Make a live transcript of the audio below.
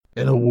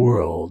In a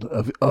world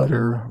of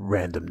utter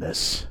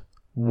randomness,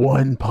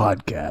 one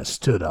podcast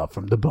stood out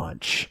from the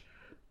bunch,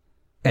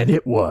 and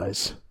it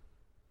was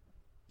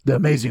The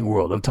Amazing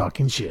World of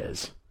Talking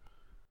Shiz.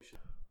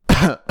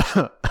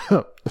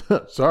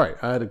 Sorry,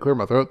 I had to clear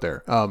my throat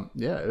there.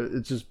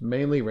 It's just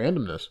mainly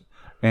randomness.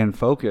 And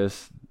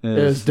focus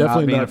It's is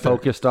definitely not being not there.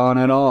 focused on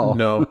at all.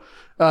 No.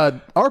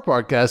 Our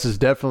podcast is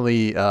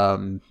definitely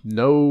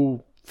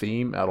no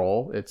theme at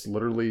all. It's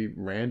literally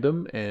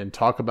random and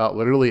talk about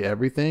literally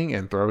everything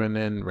and throwing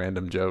in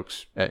random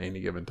jokes at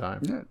any given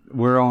time. Yeah.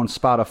 We're on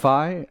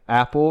Spotify,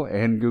 Apple,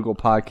 and Google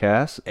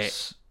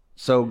Podcasts.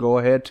 So go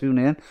ahead, tune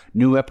in.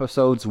 New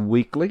episodes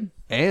weekly.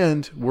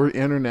 And we're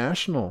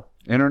international.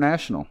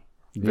 International.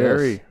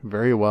 Very, Yes.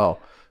 very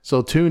well.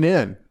 So tune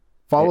in.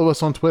 Follow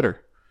us on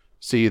Twitter.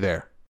 See you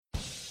there.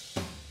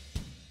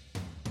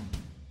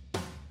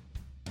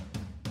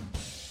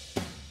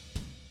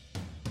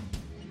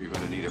 You're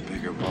gonna need a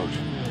bigger boat.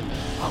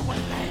 Oh, what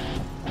a day!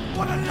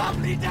 What a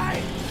lovely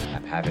day!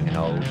 I'm having an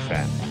old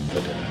friend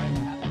for dinner.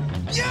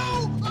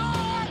 You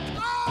are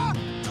a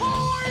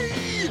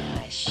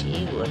toy!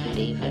 She wouldn't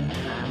even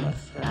harm a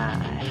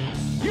fly.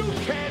 You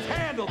can't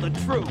handle the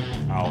truth!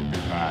 I'll be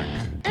back.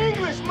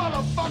 English,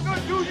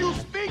 motherfucker! Do you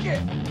speak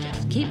it?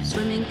 Just keep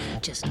swimming,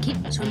 just keep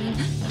swimming,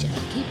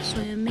 just keep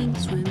swimming,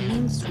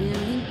 swimming,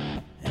 swimming.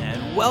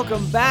 And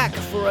welcome back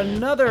for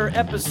another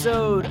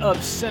episode of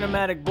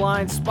Cinematic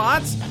Blind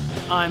Spots.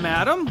 I'm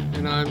Adam.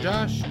 And I'm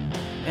Josh.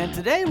 And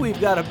today we've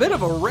got a bit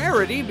of a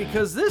rarity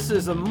because this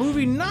is a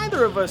movie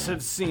neither of us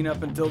have seen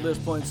up until this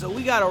point. So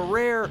we got a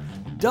rare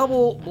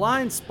double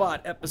blind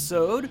spot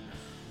episode.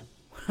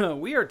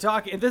 We are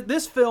talking.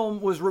 This film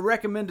was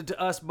recommended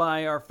to us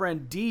by our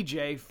friend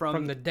DJ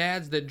from the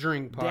Dads That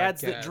Drink podcast.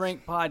 Dads That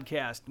Drink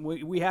podcast.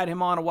 We had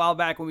him on a while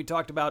back when we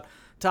talked about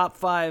top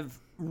 5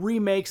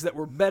 remakes that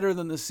were better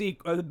than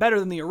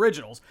the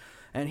originals,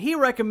 and he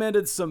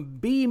recommended some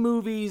B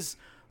movies,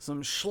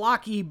 some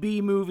schlocky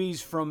B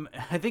movies from.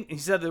 I think he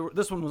said that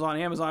this one was on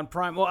Amazon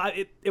Prime. Well,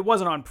 it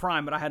wasn't on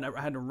Prime, but I had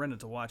to rent it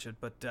to watch it.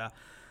 But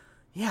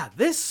yeah,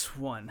 this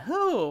one.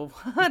 Oh,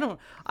 I don't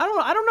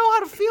know how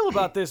to feel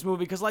about this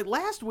movie because like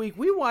last week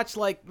we watched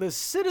like the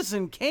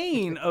Citizen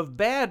Kane of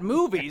bad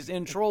movies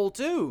in Troll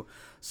 2.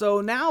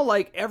 So now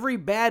like every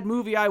bad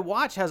movie I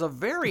watch has a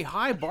very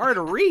high bar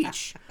to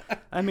reach.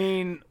 I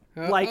mean,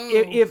 like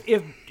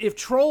if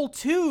Troll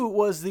 2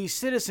 was the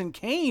Citizen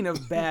Kane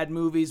of bad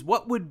movies,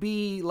 what would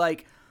be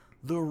like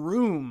The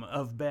Room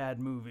of bad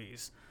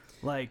movies?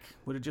 Like,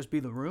 would it just be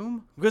The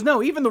Room? Because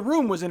no, even The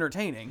Room was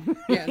entertaining.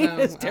 Yeah, no,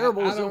 as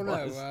terrible I as it don't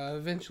was. know.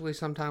 Eventually,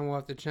 sometime we'll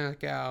have to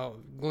check out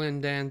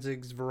Glenn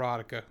Danzig's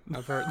Veronica.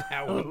 I've heard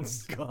that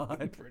one's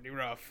God. pretty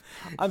rough.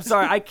 I'm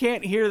sorry, I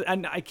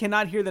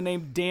cannot hear the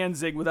name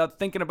Danzig without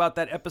thinking about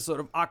that episode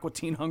of Aqua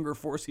Teen Hunger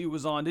Force he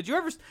was on. Did you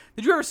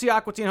ever see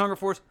Aqua Teen Hunger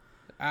Force?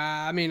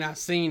 I mean, I've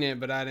seen it,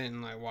 but I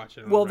didn't like watch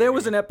it. Well, there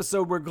was an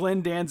episode where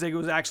Glenn Danzig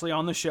was actually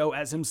on the show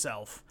as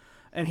himself,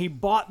 and he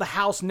bought the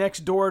house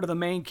next door to the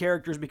main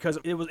characters because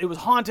it was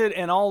haunted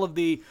and all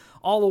the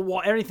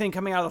everything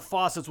coming out of the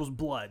faucets was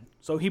blood.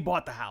 So he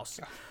bought the house.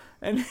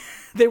 And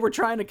they were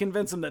trying to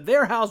convince him that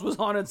their house was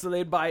haunted, so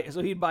he'd buy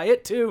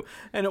it too.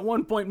 And at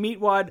one point,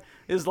 Meatwad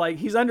is like,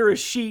 he's under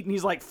his sheet and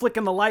he's like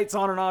flicking the lights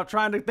on and off,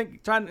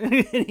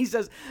 and he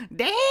says,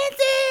 "Dancing,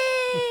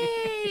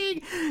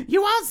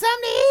 you want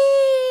something to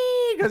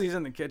eat?" Because he's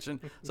in the kitchen.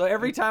 So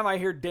every time I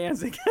hear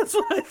Danzig, that's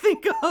what I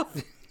think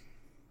of.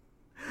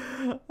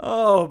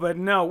 Oh, but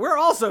no, we're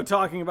also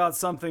talking about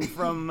something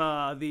from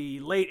the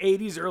late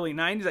 80s, early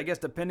 90s, I guess,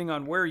 depending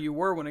on where you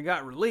were when it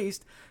got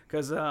released.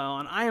 Because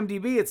on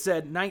IMDb it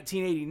said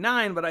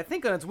 1989, but I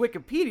think on its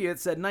Wikipedia it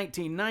said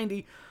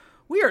 1990.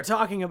 We are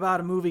talking about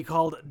a movie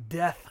called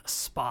Death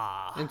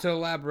Spa. And to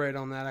elaborate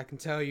on that, I can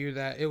tell you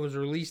that it was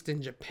released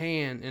in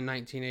Japan in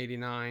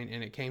 1989,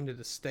 and it came to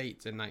the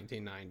States in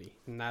 1990,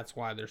 and that's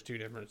why there's two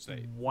different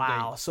states.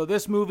 Wow. dates. So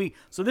this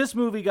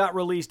movie got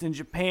released in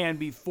Japan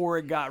before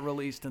it got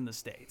released in the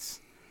States.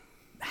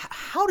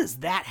 How does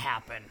that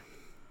happen?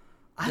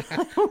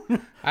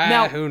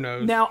 Who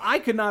knows? Now, I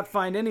could not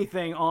find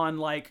anything on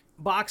like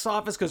box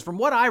office because from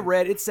what I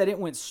read, it said it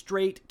went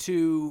straight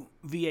to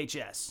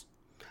VHS.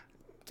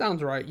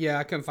 Sounds right. Yeah,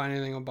 I couldn't find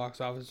anything on box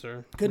office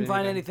or Couldn't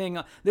find anything.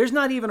 There's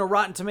not even a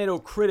Rotten Tomato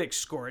critic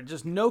score.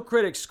 Just no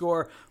critic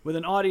score with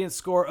an audience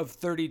score of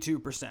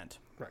 32%.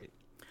 Right.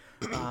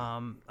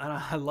 And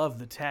I love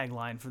the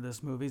tagline for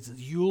this movie. It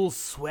says, "You'll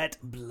sweat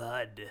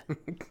blood."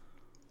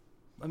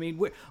 I mean,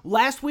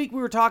 last week we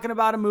were talking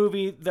about a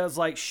movie that's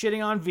like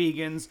shitting on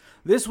vegans.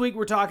 This week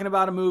we're talking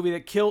about a movie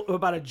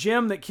about a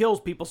gym that kills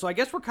people. So I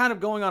guess we're kind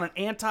of going on an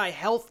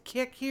anti-health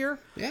kick here.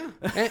 Yeah.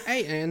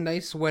 and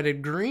they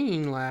sweated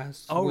green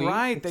last week. Oh,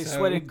 right. They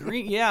sweated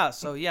green. Yeah.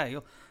 So,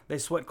 yeah, they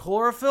sweat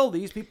chlorophyll.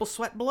 These people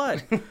sweat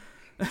blood.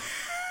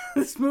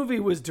 This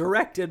movie was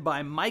directed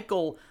by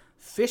Michael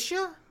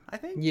Fisher, I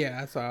think?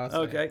 Yeah, that's what I was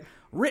saying. Okay.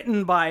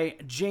 Written by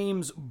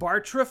James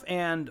Bartroff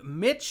and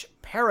Mitch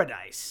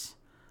Paradise.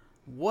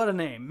 What a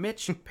name.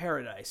 Mitch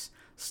Paradise.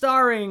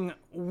 Starring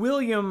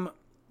William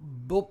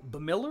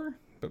Bamiller?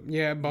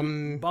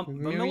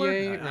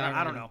 Miller?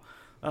 I don't know.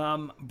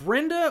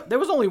 Brenda, there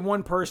was only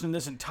one person in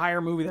this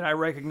entire movie that I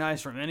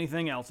recognized from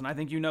anything else, and I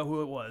think you know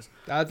who it was.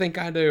 I think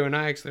I do, and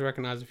I actually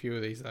recognize a few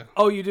of these, though.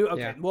 Oh, you do?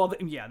 Okay. Yeah. Well,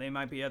 they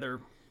might be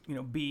other,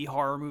 B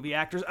horror movie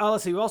actors. Oh,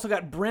 let's see. We also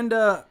got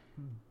Brenda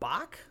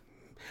Bach.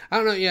 I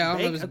don't know. Yeah, I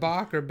don't know if it's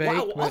Bach or Bake.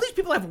 Wow, all these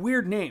people have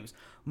weird names.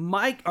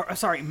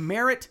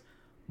 Merritt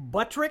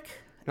Buttrick.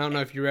 I don't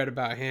know if you read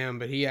about him,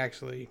 but he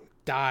actually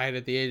died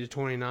at the age of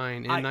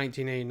 29 in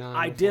 1989.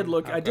 I did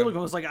look. I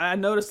was like, I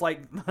noticed,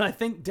 like, I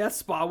think Death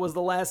Spa was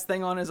the last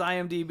thing on his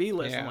IMDb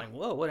list. Yeah. I'm like,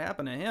 whoa, what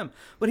happened to him?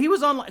 But he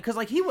was on, because,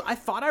 like, I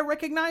thought I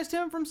recognized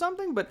him from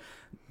something, but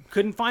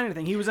couldn't find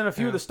anything. He was in a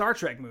few of the Star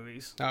Trek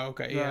movies. Oh,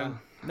 okay, yeah.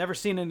 Never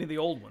seen any of the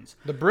old ones.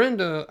 The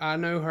Brenda, I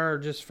know her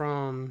just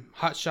from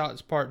Hot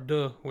Shots Part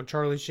 2 with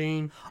Charlie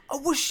Sheen.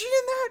 Oh, was she in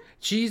that?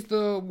 She's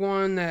the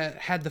one that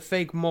had the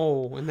fake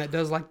mole and that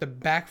does like the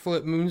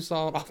backflip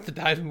moonsault off the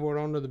diving board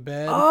onto the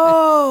bed.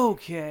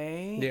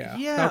 Okay. Yeah.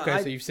 Yeah.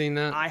 Okay, so you've seen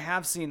that? I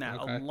have seen that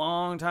a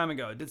long time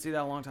ago. I did see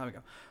that a long time ago.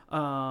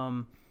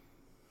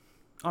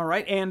 All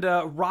right, and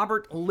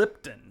Robert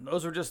Lipton.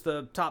 Those are just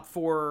the top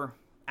 4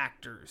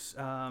 actors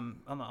on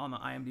the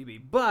IMDb.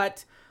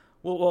 But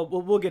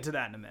we'll get to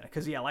that in a minute.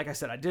 Because, yeah, like I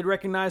said, I did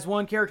recognize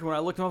one character. When I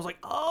looked at him, I was like,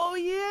 oh,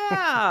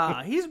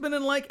 yeah. He's been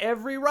in, like,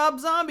 every Rob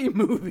Zombie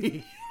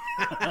movie.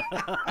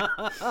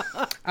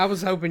 I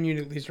was hoping you'd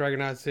at least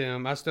recognize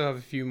him. I still have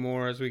a few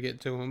more as we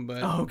get to him,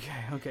 but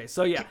okay.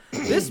 So yeah,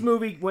 this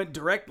movie went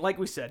direct, like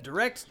we said,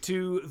 direct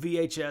to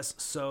VHS.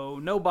 So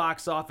no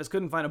box office,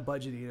 couldn't find a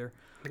budget either.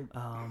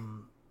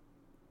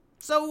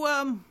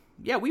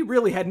 Yeah, we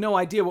really had no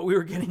idea what we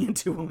were getting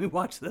into when we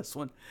watched this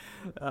one.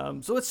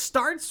 So it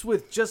starts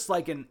with just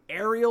like an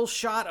aerial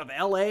shot of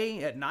LA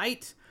at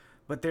night,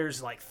 but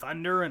there's like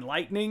thunder and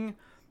lightning.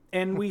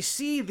 And we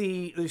see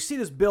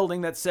this building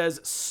that says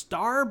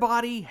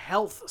Starbody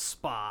Health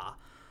Spa,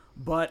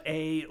 but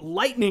a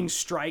lightning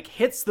strike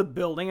hits the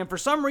building, and for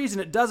some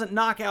reason it doesn't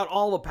knock out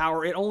all the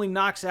power. It only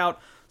knocks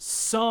out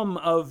some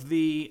of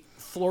the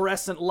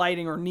fluorescent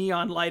lighting or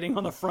neon lighting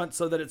on the front,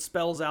 so that it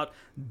spells out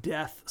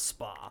Death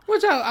Spa.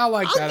 Which I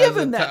like that. I'll give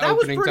him that. That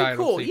was opening pretty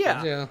title cool.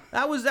 sequence, Yeah,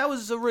 that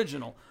was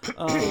original.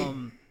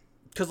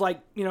 Because,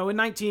 like, in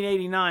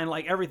 1989,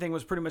 like, everything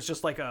was pretty much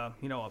just like a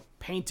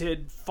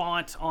painted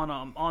font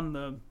on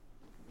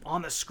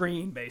the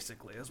screen,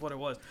 basically. That's what it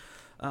was.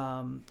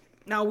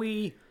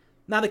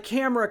 Now the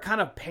camera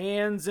kind of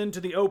pans into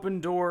the open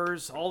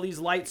doors. All these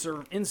lights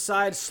are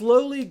inside,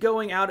 slowly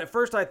going out. At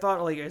first, I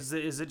thought, like, is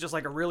it just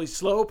like a really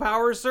slow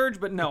power surge?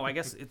 But no, I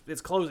guess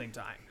it's closing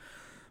time.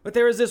 But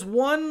there is this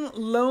one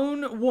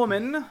lone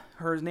woman.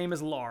 Her name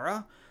is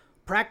Laura,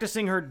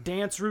 practicing her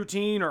dance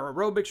routine or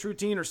aerobics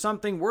routine or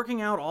something,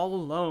 working out all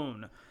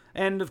alone.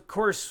 And of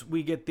course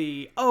we get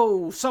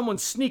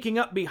someone's sneaking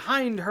up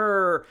behind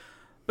her,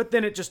 but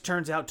then it just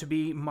turns out to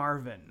be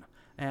Marvin.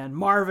 And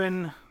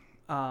Marvin,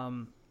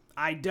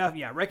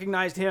 I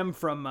recognized him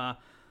from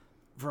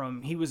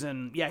he was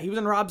in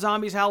Rob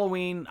Zombie's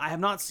Halloween. I have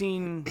not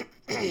seen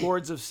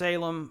Lords of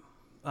Salem.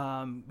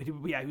 He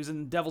was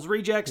in Devil's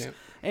Rejects,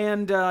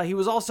 and he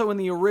was also in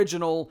the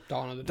original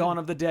Dawn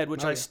of the Dead,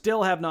 which I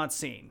still have not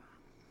seen.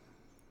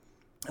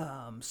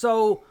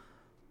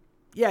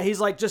 He's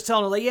like just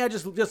telling her, like,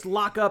 just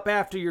lock up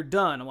after you're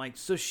done. I'm like,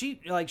 so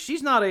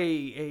she's not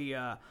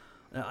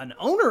an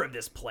owner of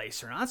this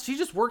place or not. She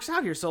just works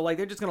out here. So, like,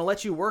 they're just gonna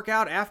let you work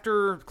out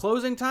after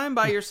closing time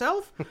by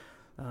yourself?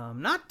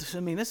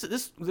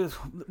 This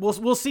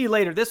we'll see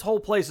later. This whole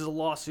place is a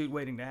lawsuit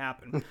waiting to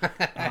happen.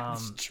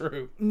 That's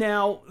true.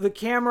 Now the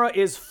camera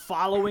is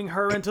following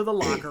her into the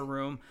locker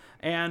room,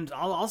 and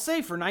I'll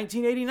say for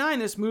 1989,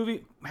 this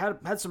movie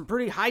had some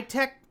pretty high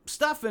tech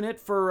stuff in it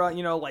for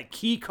like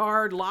key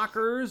card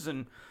lockers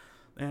and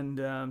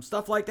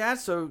stuff like that.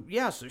 So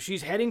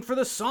she's heading for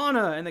the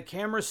sauna, and the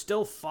camera's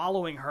still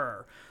following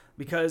her,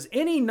 because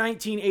any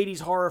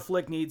 1980s horror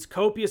flick needs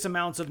copious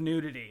amounts of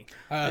nudity.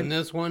 And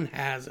this one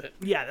has it.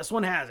 Yeah, this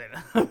one has it.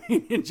 I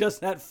mean, in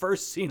just that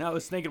first scene, I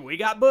was thinking, we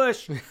got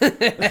Bush.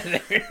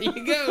 There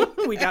you go.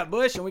 We got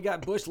Bush, and we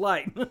got Bush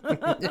Light.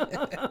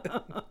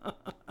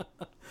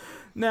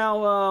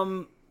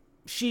 Now,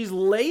 she's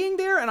laying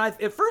there, and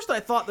at first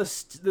I thought the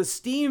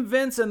steam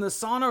vents in the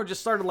sauna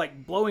just started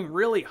like blowing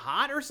really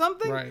hot or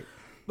something. Right.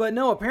 But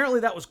no,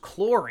 apparently that was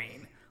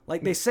chlorine.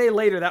 Like they say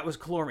later, that was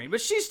chlorine. But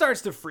she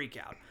starts to freak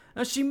out.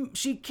 Now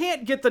she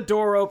can't get the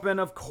door open,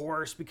 of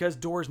course, because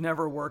doors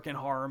never work in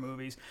horror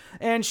movies.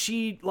 And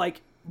she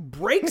like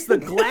breaks the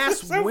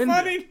glass so window.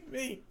 Funny to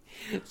me.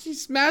 She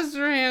smashes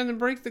her hand and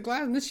breaks the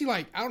glass, and then she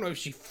I don't know if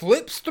she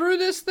flips through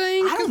this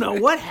thing. I don't know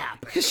what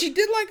happened. Because she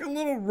did like a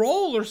little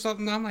roll or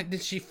something. I'm like,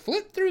 did she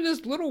flip through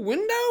this little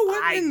window?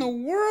 What in the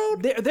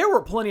world? There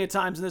were plenty of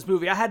times in this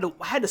movie I had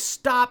to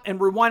stop and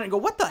rewind and go,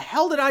 what the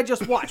hell did I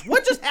just watch?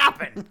 What just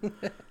happened?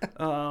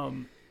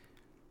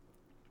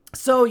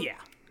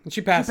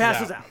 She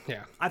passes out.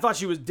 Yeah. I thought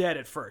she was dead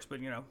at first,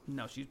 but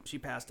no, she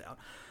passed out.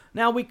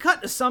 Now, we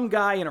cut to some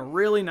guy in a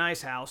really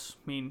nice house.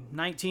 I mean,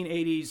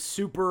 1980s,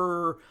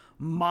 super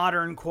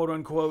modern,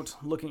 quote-unquote,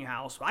 looking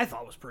house. I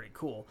thought it was pretty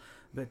cool.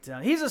 But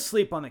he's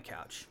asleep on the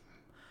couch.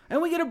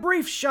 And we get a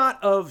brief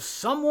shot of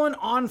someone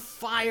on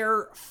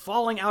fire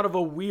falling out of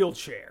a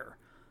wheelchair.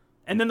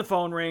 And then the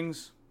phone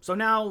rings. So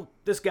now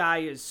this guy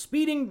is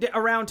speeding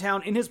around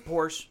town in his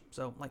Porsche.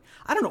 So, like,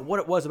 I don't know what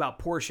it was about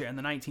Porsche in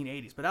the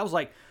 1980s, but that was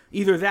like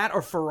either that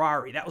or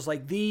Ferrari. That was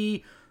like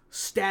the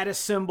status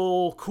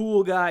symbol,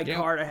 cool guy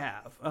car to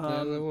have.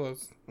 Yeah, it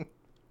was.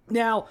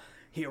 Now,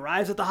 he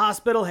arrives at the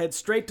hospital, heads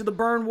straight to the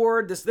burn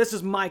ward. This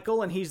is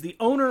Michael, and he's the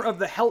owner of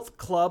the health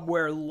club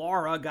where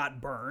Laura got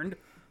burned.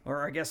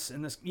 Or I guess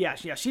in this... Yeah,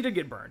 she did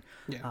get burned.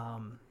 Yeah.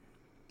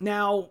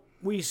 Now,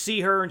 we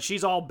see her, and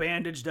she's all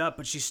bandaged up,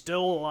 but she's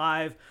still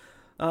alive.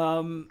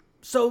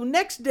 So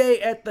next day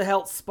at the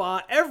health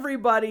spa,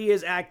 everybody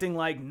is acting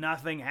like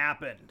nothing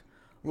happened.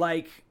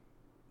 Like,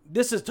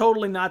 this is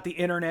totally not the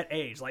internet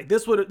age. Like,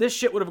 this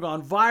shit would have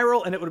gone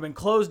viral, and it would have been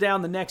closed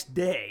down the next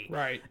day.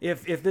 Right.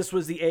 If this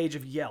was the age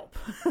of Yelp.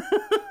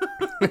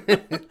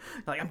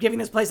 Like, I'm giving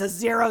this place a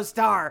 0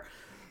 star.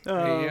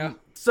 Yeah.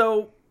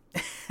 So,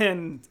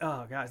 and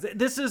oh guys,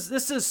 this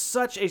is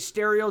such a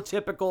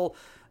stereotypical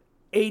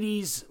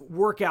 80s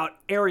workout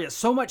area.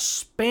 So much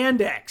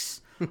spandex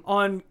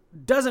on,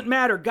 doesn't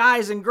matter,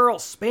 guys and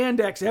girls,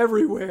 spandex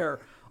everywhere,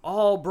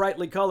 all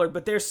brightly colored.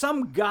 But there's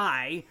some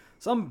guy,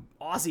 some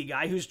Aussie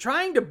guy, who's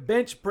trying to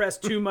bench press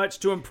too much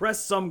to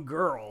impress some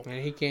girl.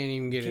 And he can't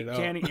even get it up.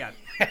 Yeah,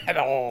 At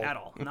all. at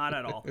all, not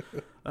at all.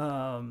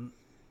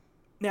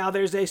 Now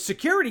there's a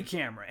security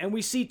camera, and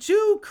we see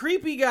two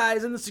creepy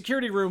guys in the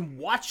security room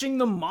watching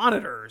the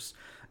monitors,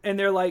 and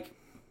they're like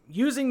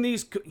using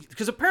these,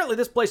 because apparently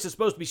this place is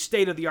supposed to be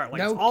state of the art.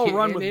 Like, it's all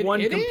run with one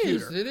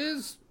computer.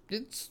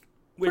 It's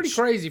pretty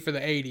crazy for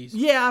the 80s.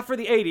 Yeah, for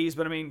the 80s,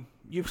 but I mean,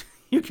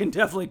 you can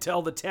definitely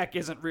tell the tech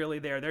isn't really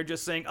there. They're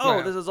just saying,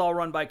 oh, this is all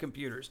run by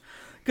computers,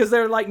 because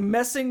they're like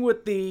messing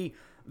with the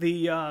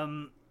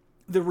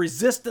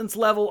resistance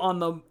level on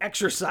the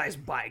exercise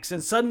bikes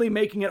and suddenly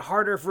making it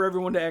harder for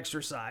everyone to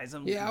exercise.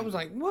 And yeah, I was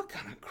like, what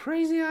kind of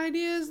crazy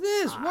idea is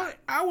this? What?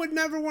 I would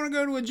never want to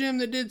go to a gym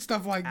that did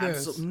stuff like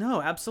this. No,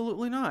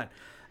 absolutely not.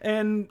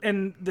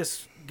 And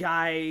this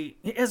guy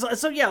is,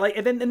 so yeah, like,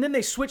 and then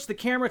they switch the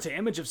camera to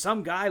image of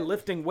some guy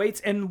lifting weights,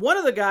 and one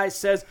of the guys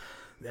says,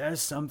 "There's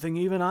something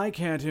even I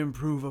can't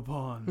improve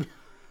upon."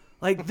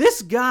 Like,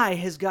 this guy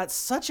has got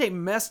such a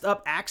messed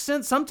up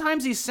accent.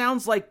 Sometimes he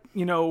sounds like,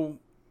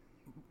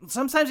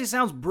 sometimes he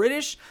sounds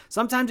British.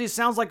 Sometimes he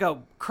sounds like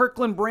a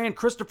Kirkland brand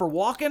Christopher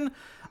Walken.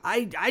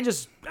 I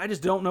just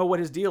don't know what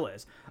his deal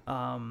is.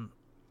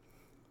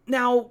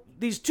 Now,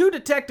 these two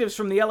detectives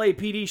from the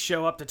LAPD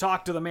show up to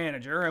talk to the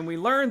manager, and we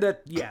learn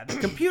that, yeah, the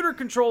computer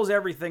controls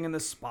everything in the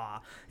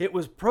spa. It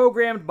was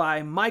programmed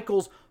by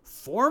Michael's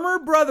former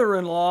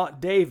brother-in-law,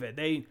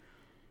 David.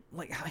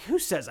 Like, who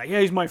says that? Yeah,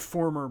 he's my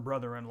former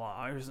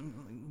brother-in-law.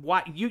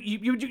 Why?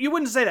 You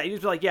wouldn't say that. You'd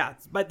just be like, yeah,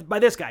 it's by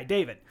this guy,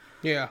 David.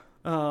 Yeah.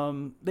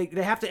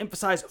 They have to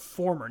emphasize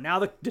former. Now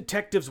the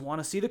detectives want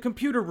to see the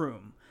computer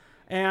room.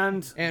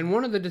 And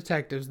one of the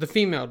detectives, the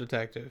female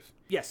detective.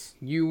 Yes.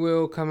 You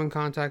will come in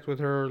contact with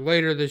her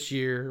later this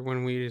year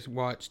when we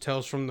watch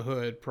Tales from the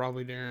Hood,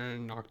 probably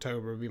during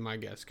October would be my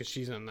guess, because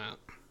she's in that.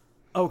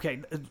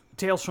 Okay,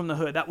 Tales from the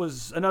Hood. That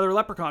was another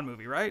Leprechaun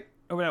movie, right?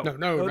 Oh, no,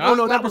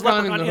 no, that was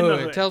Leprechaun in the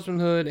Hood. Tales from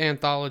the Hood,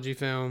 anthology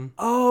film.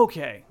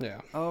 Okay. Yeah.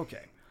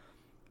 Okay.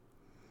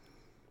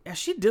 Yeah,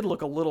 she did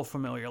look a little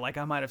familiar, like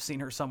I might have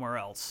seen her somewhere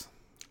else.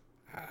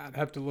 I'd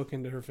have to look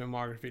into her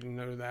filmography to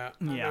know that.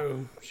 Yeah. I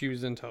know she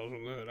was in Tales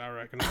from the Hood, I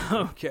reckon.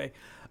 Okay.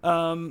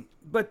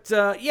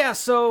 Yeah,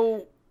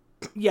 so...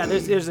 Yeah,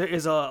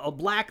 there's a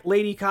black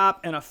lady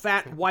cop and a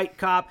fat white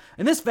cop,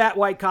 and this fat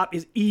white cop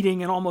is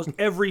eating in almost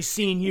every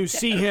scene you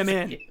see him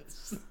in.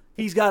 Yes.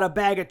 He's got a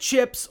bag of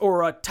chips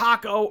or a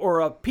taco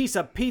or a piece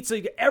of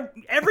pizza.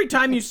 Every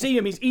time you see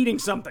him, he's eating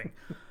something.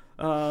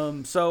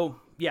 So,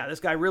 yeah, this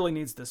guy really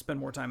needs to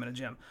spend more time in a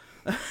gym.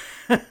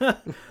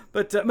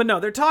 But no,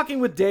 they're talking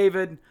with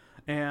David,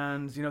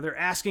 and they're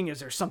asking,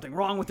 is there something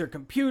wrong with their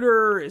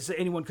computer? Is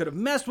anyone could have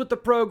messed with the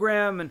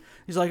program? And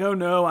he's like, oh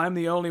no, I'm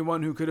the only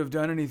one who could have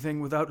done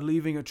anything without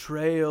leaving a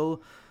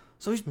trail.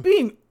 So he's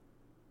being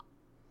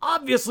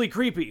obviously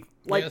creepy,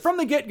 like from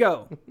the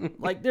get-go.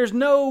 Like there's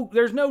no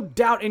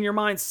doubt in your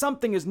mind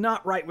something is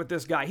not right with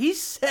this guy. He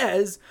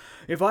says,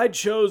 if I'd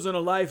chosen a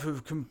life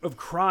of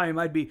crime,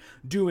 I'd be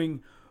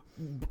doing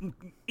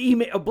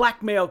email,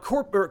 blackmail,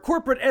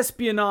 corporate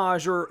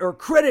espionage, or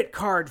credit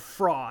card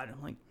fraud.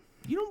 I'm like,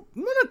 you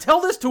want to tell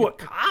this to a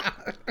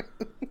cop?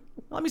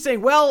 Let me say,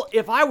 well,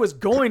 if I was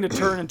going to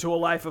turn into a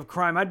life of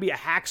crime, I'd be a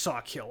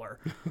hacksaw killer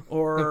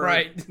or,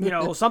 right.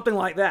 Something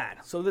like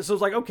that. So this was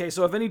like, okay,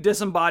 so if any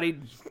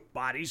disembodied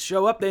bodies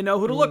show up, they know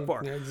who to look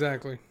for. Yeah,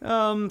 exactly.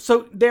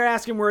 So they're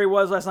asking where he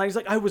was last night. He's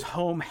like, I was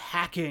home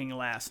hacking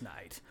last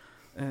night.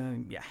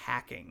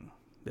 Hacking.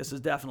 This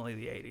is definitely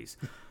the 80s.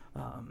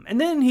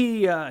 And then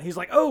he's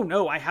like, oh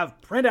no, I have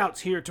printouts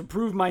here to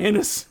prove my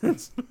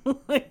innocence.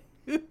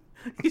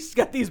 He's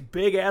got these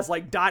big ass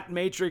like dot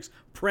matrix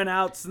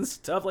printouts and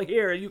stuff. Like,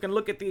 here, you can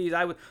look at these.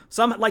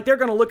 They're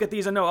gonna look at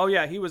these and know, oh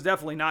yeah, he was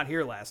definitely not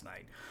here last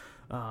night.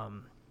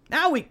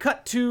 Now we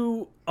cut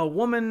to a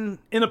woman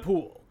in a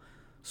pool,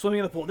 swimming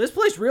in the pool. This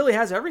place really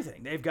has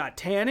everything. They've got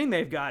tanning,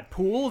 they've got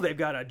pool, they've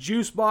got a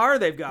juice bar,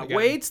 they've got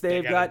weights,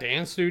 they've got a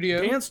dance studio.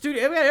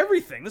 They've got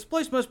everything. This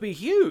place must be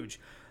huge.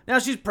 Now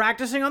she's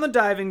practicing on the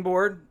diving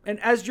board, and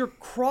as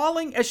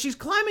she's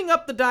climbing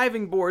up the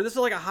diving board, this is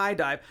like a high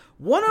dive,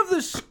 one of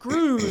the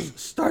screws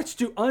starts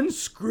to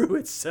unscrew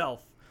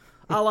itself.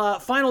 A la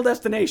Final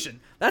Destination.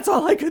 That's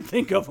all I could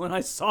think of when I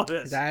saw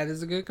this. That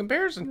is a good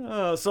comparison.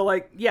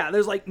 So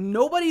there's like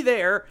nobody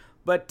there,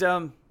 but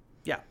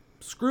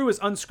screw is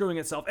unscrewing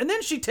itself. And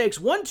then she takes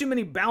one too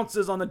many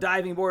bounces on the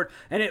diving board,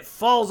 and it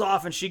falls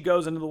off, and she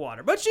goes into the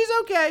water. But she's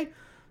okay.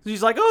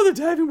 She's like, oh, the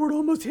diving board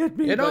almost hit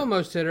me. It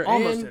almost hit her.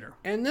 Almost hit her.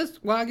 And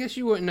I guess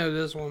you wouldn't know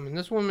this woman.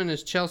 This woman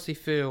is Chelsea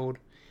Field,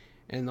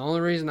 and the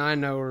only reason I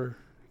know her,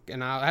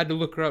 and I had to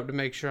look her up to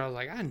make sure, I was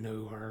like, I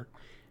know her.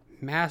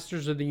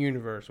 Masters of the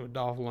Universe with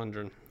Dolph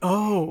Lundgren.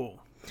 Oh.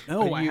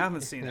 No, I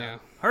haven't seen it.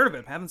 Heard of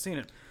it, haven't seen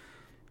it.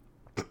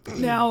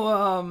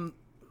 Now,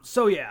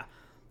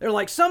 they're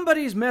like,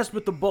 somebody's messed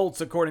with the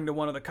bolts, according to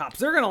one of the cops.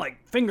 They're going to, like,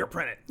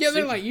 fingerprint it. Yeah,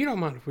 they're like, you don't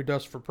mind if we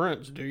dust for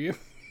prints, do you?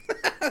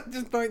 I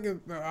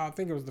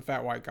think it was the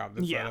fat white cop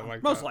that said it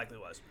like most that. likely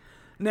was.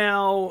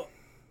 Now,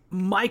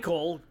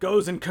 Michael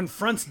goes and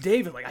confronts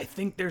David, like, I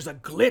think there's a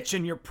glitch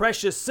in your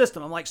precious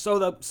system. I'm like, so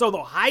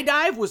the high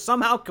dive was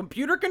somehow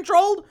computer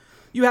controlled?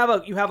 You have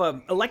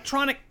a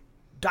electronic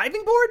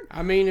diving board?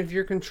 I mean, if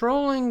you're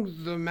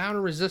controlling the amount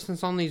of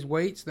resistance on these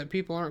weights that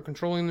people aren't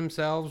controlling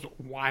themselves,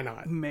 why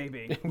not?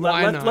 Maybe.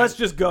 Not? Let's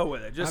just go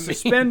with it. Just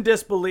suspend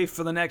disbelief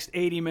for the next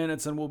 80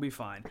 minutes and we'll be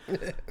fine.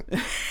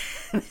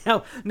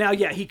 Now,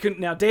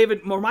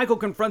 Michael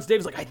confronts David.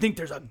 He's like, I think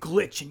there's a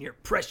glitch in your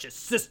precious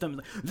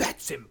system.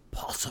 That's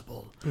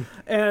impossible.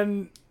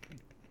 and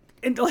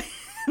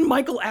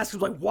Michael asks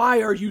him, like,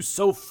 why are you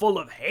so full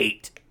of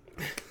hate?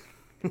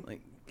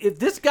 Like, if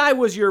this guy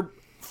was your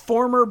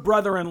former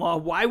brother-in-law,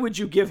 why would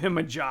you give him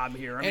a job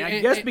here? I mean, I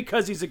guess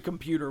because he's a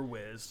computer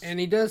whiz. And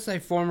he does say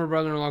former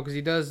brother-in-law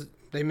because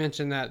they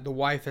mention that the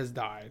wife has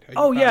died.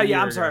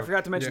 I'm sorry. I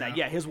forgot to mention that.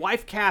 Yeah, his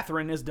wife,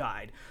 Catherine, has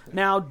died.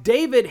 Now,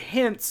 David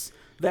hints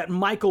that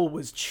Michael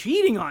was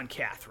cheating on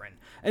Catherine.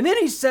 And then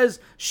he says,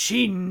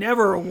 she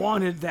never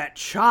wanted that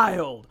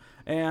child.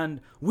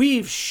 And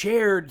we've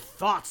shared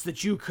thoughts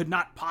that you could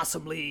not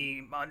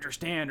possibly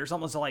understand or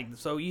something like.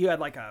 So you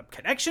had like a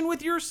connection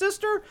with your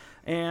sister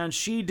and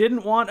she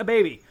didn't want a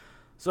baby.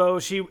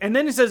 And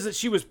then he says that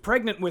she was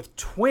pregnant with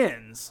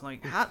twins.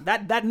 Like,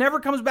 that never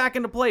comes back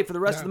into play for the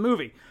rest of the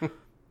movie. I'm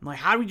like,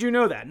 how did you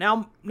know that?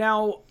 Now,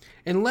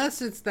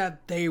 unless it's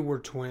that they were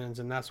twins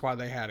and that's why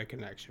they had a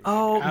connection.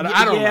 Oh,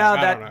 I don't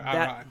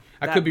know.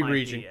 I could be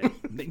reaching.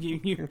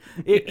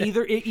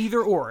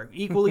 Either or,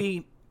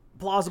 equally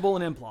plausible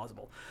and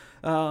implausible.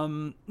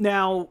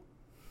 Now,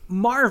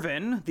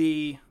 Marvin,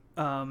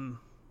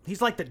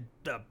 he's like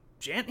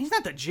he's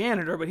not the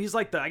janitor, but he's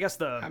like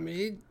I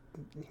mean,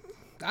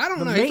 I don't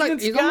know.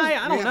 Maintenance He's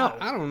guy? I don't know.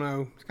 I don't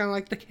know. It's kind of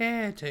like the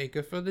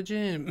caretaker for the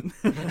gym.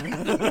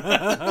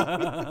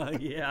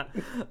 Yeah.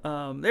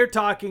 They're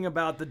talking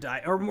about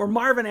the or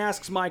Marvin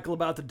asks Michael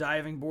about the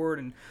diving board,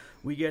 and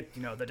we get,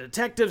 the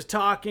detectives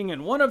talking,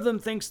 and one of them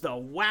thinks the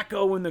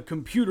wacko in the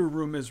computer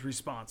room is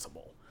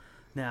responsible.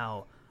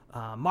 Now,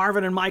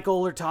 Marvin and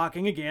Michael are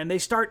talking again. They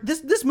start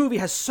this movie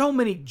has so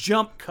many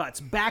jump cuts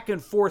back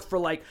and forth for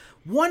like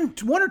one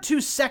or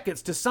 2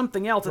 seconds to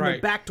something else and then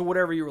back to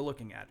whatever you were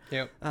looking at.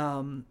 Yep.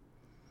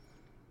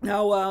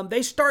 Now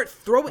they start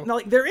throwing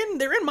like they're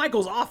in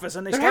Michael's office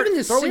and they're having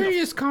this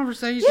serious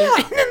conversation. Yeah.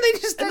 And then they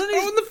just start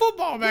throwing the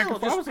football back and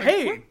forth.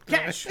 Hey,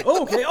 catch.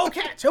 Okay,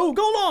 catch. Oh,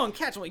 go long,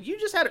 catch. Like, you were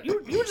just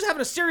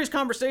having a serious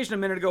conversation a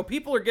minute ago.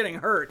 People are getting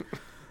hurt.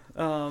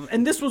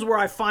 And this was where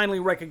I finally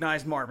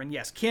recognized Marvin.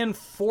 Yes, Ken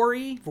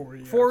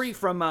Foree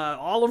from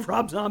all of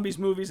Rob Zombie's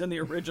movies and the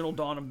original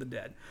Dawn of the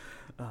Dead.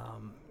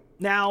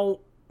 Now,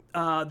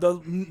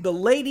 the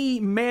lady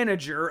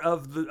manager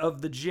of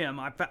the gym,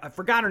 I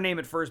forgot her name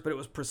at first, but it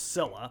was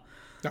Priscilla,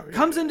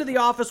 comes into the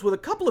office with a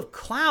couple of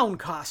clown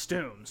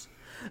costumes.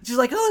 She's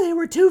like, "Oh, they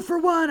were 2 for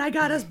 1. I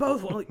got us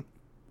both." I'm like,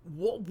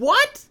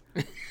 what?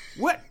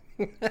 What?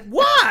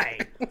 Why?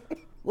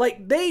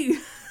 Like they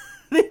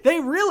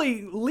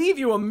really leave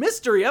you a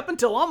mystery up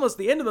until almost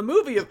the end of the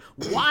movie of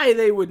why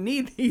they would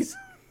need these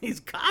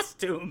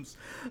costumes.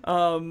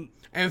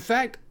 In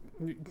fact,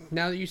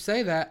 now that you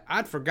say that,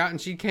 I'd forgotten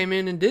she came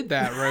in and did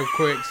that real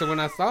quick. So when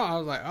I saw it, I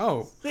was like,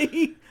 oh.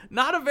 See,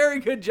 not a very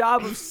good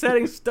job of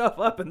setting stuff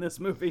up in this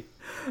movie.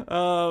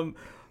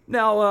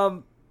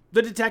 Now,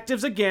 the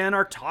detectives again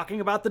are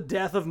talking about the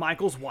death of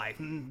Michael's wife.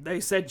 And they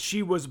said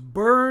she was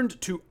burned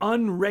to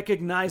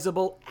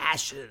unrecognizable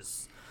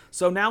ashes.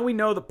 So now we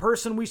know the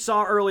person we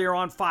saw earlier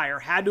on fire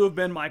had to have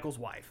been Michael's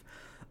wife.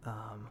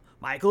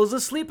 Michael is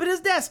asleep at his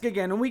desk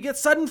again, and we get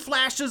sudden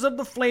flashes of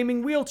the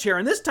flaming wheelchair.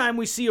 And this time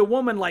we see a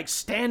woman like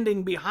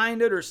standing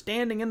behind it or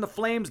standing in the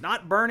flames,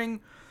 not burning.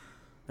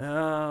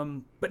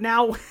 But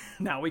now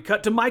we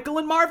cut to Michael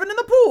and Marvin in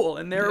the pool,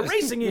 and they're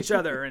racing each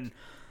other,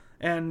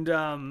 and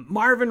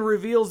Marvin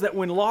reveals that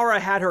when Laura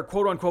had her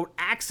quote-unquote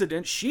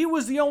accident, she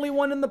was the only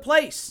one in the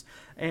place.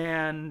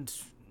 And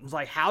was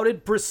like, how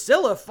did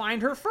Priscilla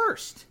find her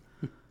first?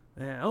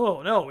 And,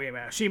 oh, no,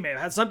 she may have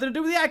had something to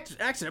do with the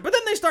accident. But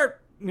then they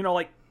start,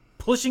 like,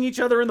 pushing each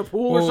other in the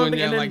pool or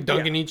something. And then, like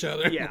dunking each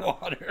other in the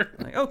water.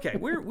 Like, okay,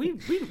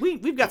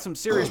 we've got some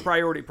serious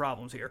priority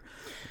problems here.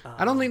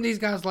 I don't think these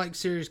guys like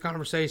serious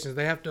conversations.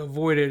 They have to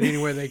avoid it any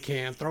way they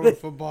can. Throwing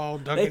football,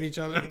 dunking each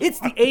other. It's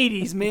the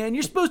 80s, man.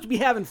 You're supposed to be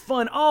having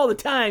fun all the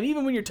time,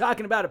 even when you're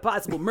talking about a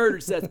possible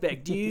murder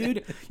suspect,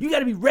 dude. You got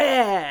to be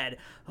rad.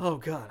 Oh,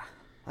 God.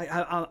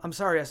 I'm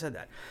sorry I said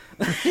that.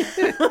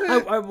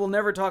 I will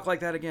never talk like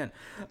that again.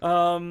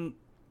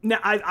 Now,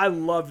 I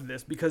loved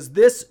this because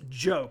this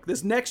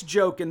next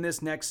joke in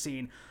this next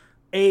scene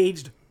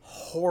aged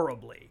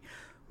horribly.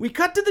 We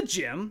cut to the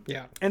gym,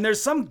 and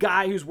there's some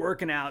guy who's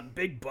working out,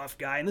 big buff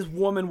guy, and this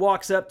woman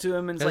walks up to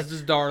him and is like... This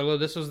is Darla.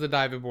 This was the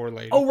diving board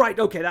lady. Oh, right.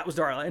 Okay, that was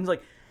Darla. And he's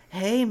like,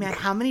 hey, man,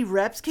 how many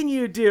reps can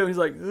you do? And he's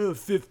like,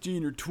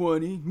 15 or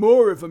 20.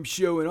 More if I'm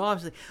showing off.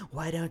 He's like,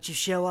 why don't you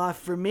show off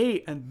for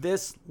me? And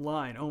this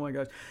line, oh my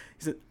gosh.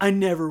 He said, I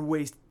never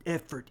waste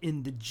effort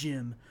in the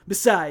gym.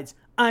 Besides,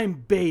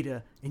 I'm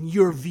Beta and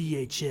you're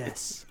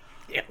VHS.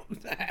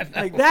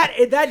 Like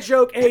that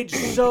joke aged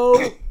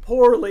so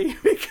poorly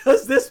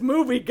because this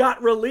movie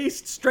got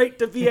released straight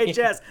to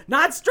VHS,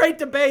 not straight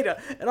to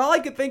Beta. And all I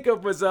could think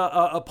of was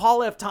a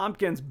Paul F.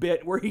 Tompkins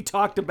bit where he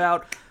talked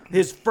about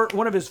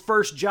one of his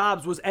first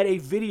jobs was at a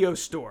video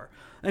store.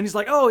 And he's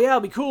like, oh, yeah, it'll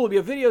be cool. It'll be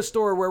a video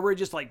store where we're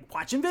just like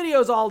watching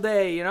videos all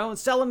day, and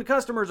selling to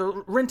customers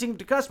or renting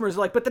to customers.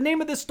 Like, but the name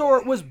of this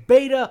store was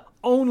Beta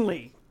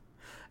Only.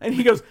 And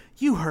he goes,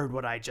 you heard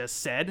what I just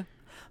said.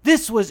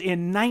 This was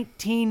in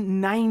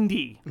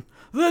 1990.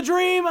 The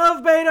dream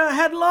of Beta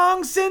had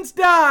long since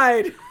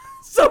died.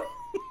 So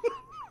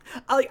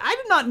I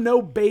did not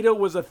know Beta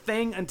was a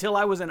thing until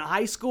I was in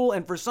high school.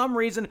 And for some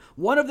reason,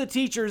 one of the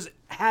teachers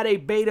had a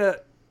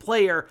Beta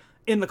player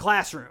in the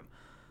classroom.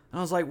 And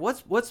I was like,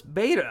 what's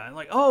Beta? I'm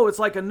like, oh, it's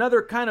like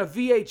another kind of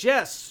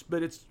VHS,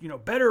 but it's,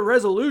 better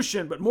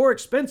resolution, but more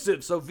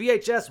expensive. So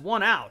VHS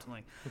won out. I'm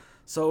like,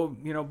 so,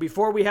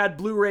 before we had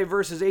Blu-ray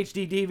versus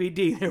HD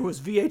DVD, there was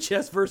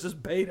VHS versus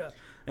Beta,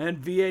 and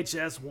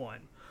VHS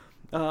won.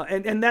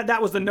 And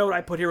that was the note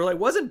I put here. Like,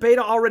 wasn't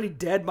Beta already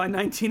dead by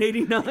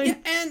 1989? Yeah,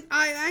 and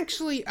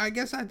I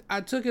guess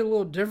I took it a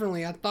little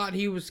differently. I thought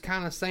he was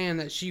kind of saying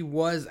that she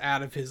was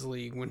out of his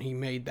league when he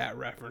made that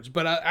reference.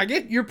 But I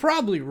get you're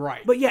probably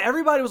right. But yeah,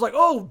 everybody was like,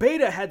 "Oh,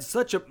 Beta had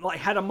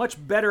had a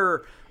much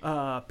better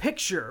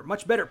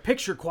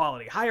picture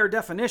quality, higher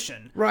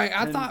definition." Right.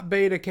 I thought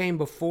Beta came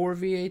before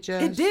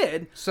VHS. It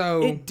did.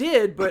 So it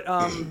did, but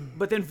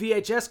then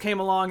VHS came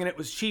along and it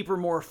was cheaper,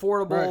 more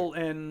affordable,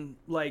 right. And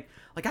like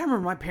I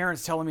remember my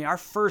parents telling me our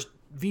first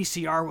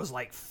VCR was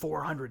like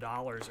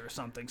 $400 or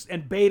something,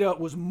 and Beta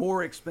was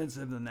more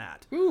expensive than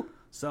that. Ooh.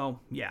 So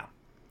yeah.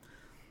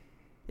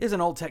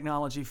 Isn't old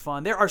technology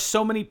fun? There are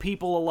so many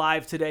people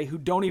alive today who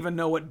don't even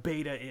know what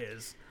Beta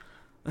is.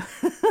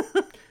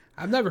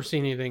 I've never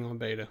seen anything on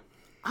Beta.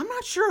 I'm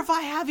not sure if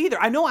I have either.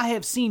 I know I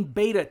have seen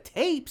Beta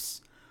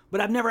tapes,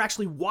 but I've never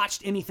actually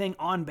watched anything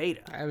on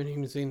Beta. I haven't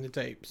even seen the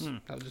tapes.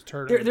 I've just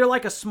heard they're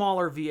like a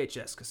smaller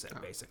VHS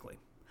cassette, basically.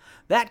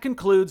 That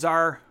concludes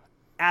our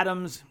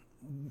Adam's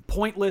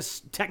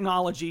pointless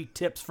technology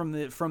tips from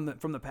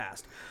the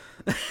past.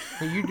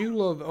 Well, you do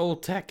love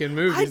old tech in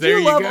movies. I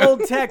do love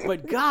old tech,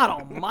 but God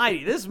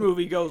Almighty, this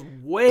movie goes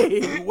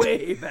way,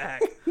 way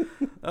back.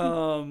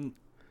 Okay,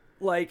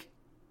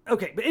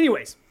 but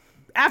anyways,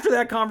 after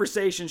that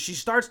conversation, she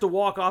starts to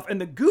walk off,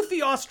 and the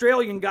goofy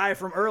Australian guy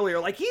from earlier,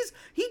 like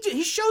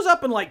he shows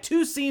up in like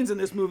 2 scenes in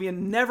this movie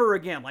and never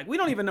again. Like we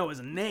don't even know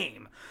his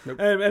name. Nope.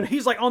 And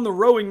he's like on the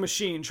rowing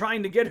machine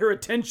trying to get her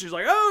attention. She's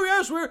like, "Oh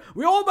yes,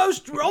 we're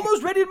almost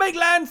ready to make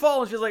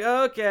landfall." And she's like,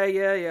 "Okay,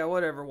 yeah,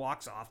 whatever."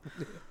 Walks off.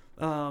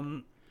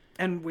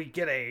 And we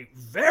get a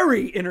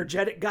very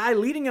energetic guy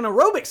leading an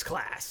aerobics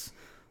class.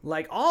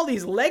 Like all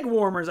these leg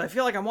warmers, I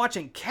feel like I'm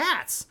watching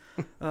Cats.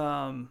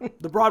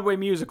 The Broadway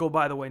musical,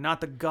 by the way, not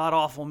the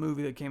god-awful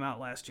movie that came out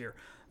last year.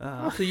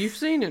 So you've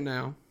seen it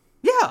now.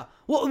 Yeah.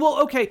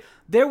 Well, okay.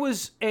 There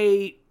was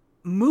a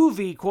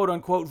movie,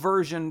 quote-unquote,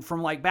 version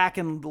from like back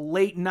in the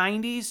late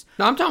 90s.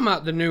 No, I'm talking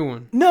about the new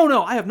one.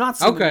 No, I have not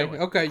seen the new one.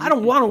 Okay. I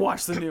don't want to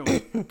watch the new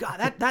one.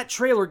 God, that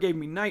trailer gave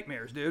me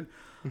nightmares, dude.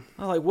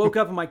 I like woke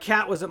up and my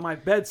cat was at my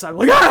bedside. I'm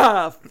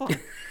like, fuck.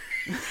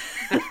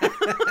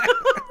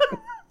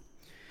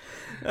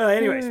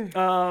 Anyways,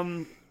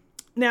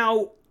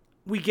 now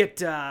we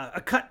get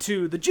a cut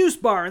to the juice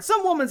bar, and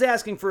some woman's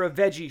asking for a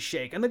veggie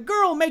shake, and the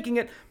girl making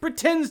it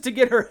pretends to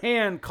get her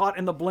hand caught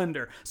in the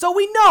blender. So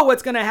we know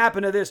what's going to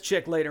happen to this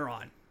chick later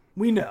on.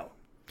 We know.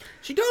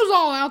 She goes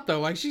all out, though.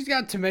 Like, she's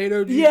got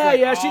tomato juice.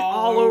 Yeah, she's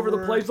all over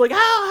the place. Like,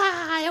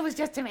 it was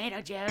just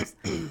tomato juice.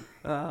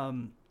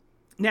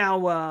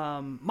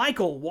 Now,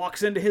 Michael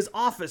walks into his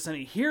office and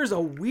he hears a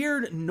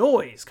weird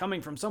noise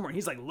coming from somewhere. And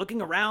he's like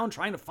looking around,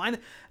 trying to find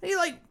it. And he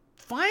like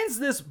finds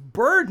this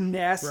bird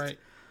nest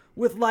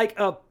with like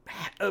a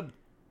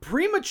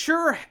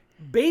premature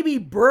baby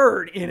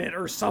bird in it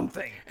or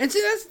something. And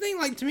see, that's the thing.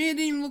 Like, to me, it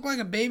didn't even look like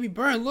a baby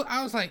bird. Look,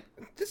 I was like,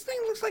 this thing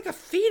looks like a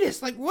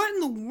fetus. Like, what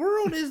in the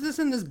world is this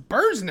in this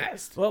bird's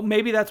nest? Well,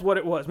 maybe that's what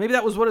it was. Maybe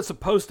that was what it's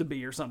supposed to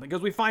be or something,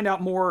 because we find out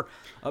more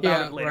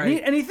about it later.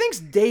 Right. And he thinks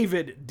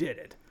David did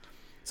it.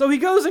 So he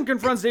goes and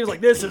confronts David,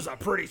 like, this is a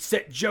pretty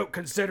sick joke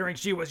considering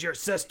she was your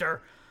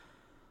sister.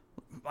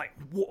 Like,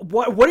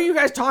 what are you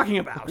guys talking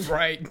about?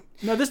 Right.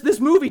 No, this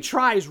movie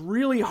tries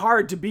really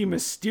hard to be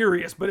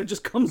mysterious, but it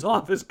just comes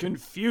off as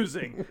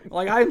confusing.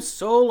 Like, I'm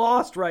so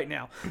lost right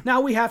now.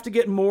 Now we have to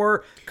get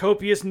more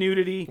copious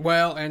nudity.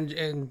 Well,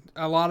 and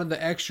a lot of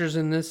the extras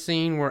in this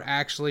scene were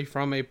actually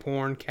from a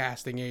porn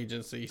casting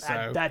agency.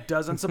 So That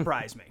doesn't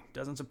surprise me.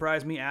 Doesn't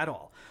surprise me at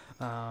all.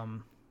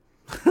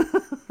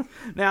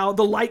 Now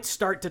the lights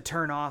start to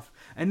turn off,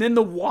 and then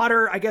the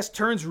water, I guess,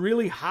 turns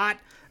really hot.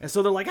 And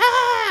so they're like,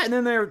 ah! And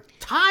then their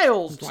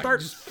tiles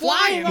start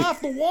flying off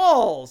the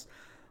walls.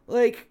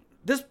 Like,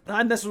 this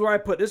is where I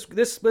put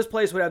this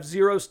place would have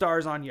 0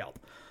 stars on Yelp.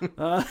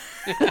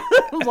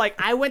 Like,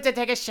 I went to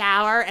take a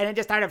shower and it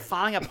just started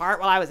falling apart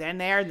while I was in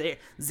there.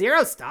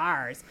 0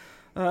 stars.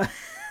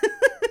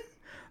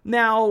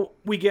 Now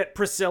we get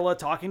Priscilla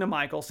talking to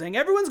Michael, saying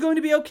everyone's going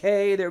to be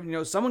okay.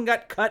 There, someone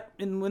got cut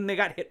when they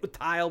got hit with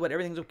tile, but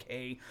everything's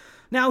okay.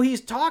 Now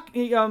he's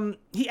talking.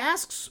 He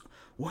asks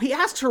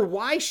her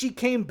why she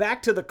came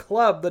back to the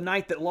club the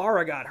night that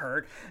Laura got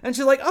hurt, and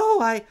she's like,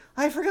 "Oh,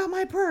 I forgot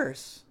my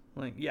purse."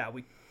 Like, yeah,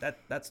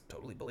 that's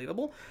totally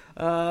believable.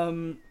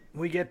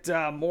 We get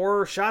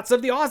more shots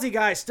of the Aussie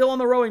guy still on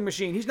the rowing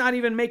machine. He's not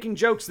even making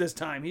jokes this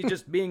time. He's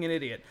just being an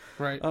idiot.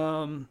 Right.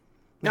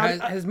 Now,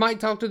 has Mike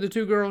talked to the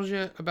 2 girls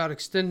yet about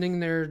extending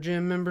their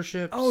gym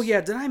memberships? Oh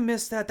yeah, did I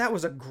miss that? That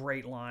was a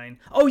great line.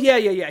 Oh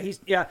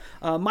yeah.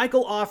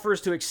 Michael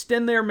offers to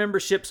extend their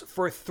memberships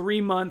for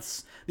 3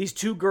 months. These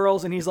 2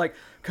 girls, and he's like,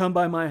 "Come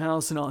by my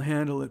house and I'll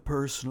handle it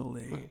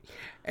personally."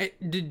 Hey,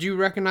 did you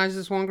recognize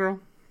this one girl?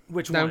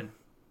 Which one?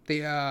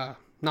 The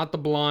not the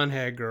blonde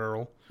head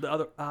girl. The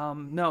other?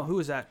 No. Who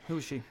is that? Who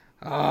is she?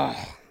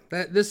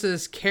 This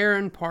is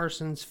Karen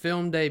Parsons'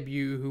 film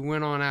debut, who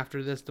went on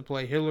after this to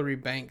play Hillary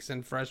Banks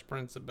in Fresh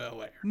Prince of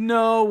Bel-Air.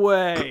 No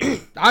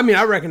way. I mean,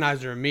 I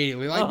recognized her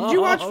immediately. Like, did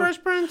you watch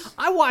Fresh Prince?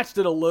 I watched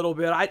it a little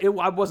bit.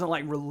 I wasn't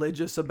like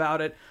religious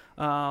about it.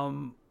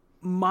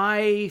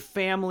 My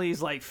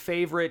family's like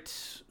favorite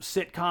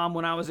sitcom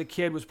when I was a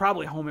kid was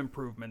probably Home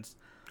Improvements.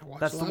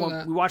 That's the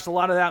one. We watched a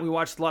lot of that. We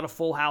watched a lot of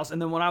Full House,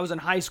 and then when I was in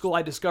high school,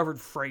 I discovered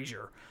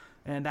Frasier,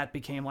 and that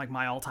became like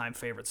my all-time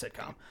favorite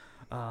sitcom.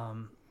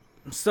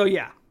 So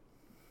yeah,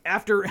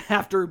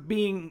 after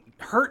being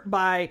hurt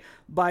by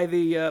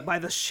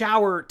the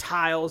shower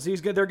tiles,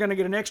 they're gonna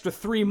get an extra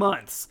 3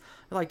 months.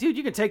 They're like, dude,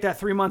 you can take that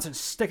 3 months and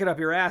stick it up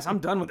your ass. I'm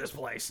done with this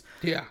place.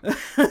 Yeah.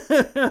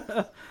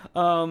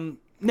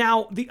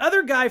 Now, the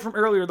other guy from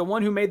earlier, the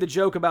one who made the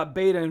joke about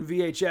Beta and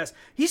VHS,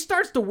 he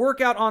starts to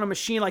work out on a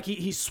machine. Like,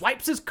 he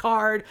swipes his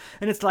card,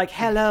 and it's like,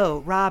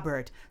 "Hello,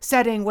 Robert.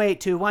 Setting weight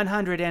to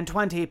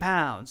 120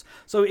 pounds."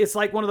 So it's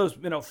like one of those,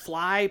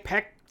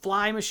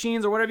 fly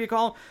machines or whatever you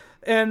call them.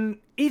 And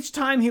each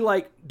time he,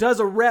 like, does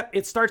a rep,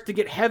 it starts to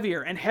get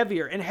heavier and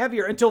heavier and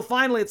heavier until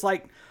finally it's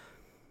like,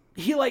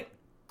 he, like,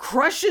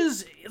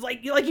 crushes,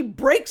 like he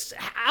breaks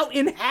out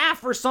in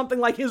half or something.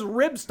 Like, his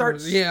ribs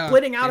start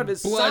splitting out of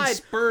his side,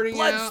 spurting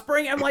out.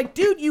 I'm like,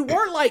 dude, you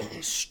weren't like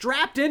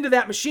strapped into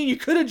that machine. You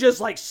could have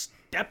just like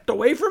stepped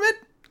away from it,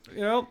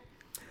 yeah.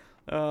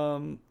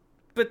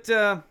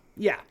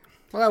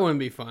 Well, that wouldn't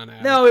be fun,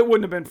 Adam. No, it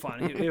wouldn't have been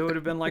fun. It would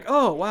have been like,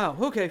 oh, wow,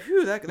 okay,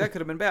 phew, that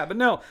could have been bad. But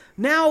no,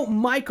 now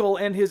Michael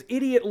and his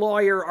idiot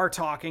lawyer are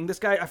talking. This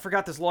guy, I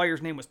forgot this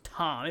lawyer's name was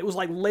Tom. It was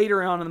like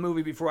later on in the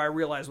movie before I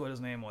realized what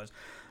his name was.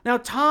 Now,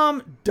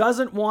 Tom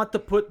doesn't want to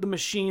put the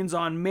machines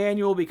on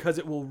manual because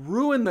it will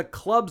ruin the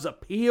club's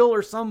appeal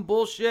or some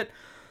bullshit.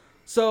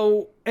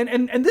 So,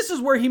 and this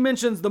is where he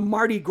mentions the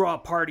Mardi Gras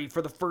party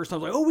for the first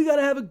time. Like, oh, we got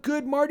to have a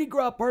good Mardi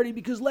Gras party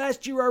because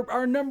last year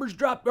our numbers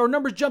jumped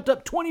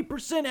up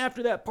 20%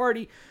 after that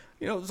party.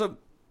 So,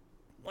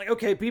 like,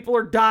 okay, people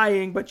are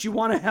dying, but you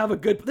want to have a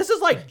good... This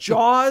is like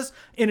Jaws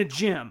in a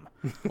gym.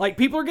 Like,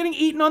 people are getting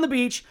eaten on the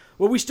beach.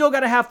 Well, we still got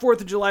to have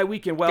 4th of July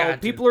weekend. Well,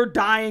 people are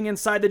dying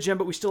inside the gym,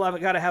 but we still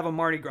got to have a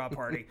Mardi Gras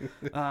party.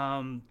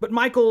 But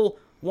Michael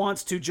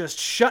wants to just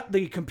shut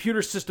the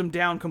computer system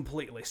down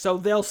completely. So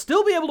they'll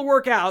still be able to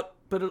work out,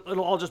 but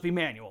it'll all just be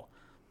manual.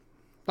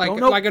 Like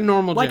a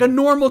normal gym. Like a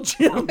normal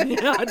gym.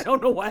 Yeah, I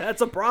don't know why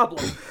that's a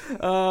problem.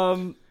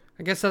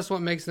 I guess that's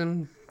what makes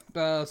them...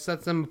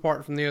 sets them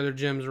apart from the other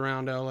gyms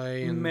around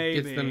LA and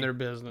gets them their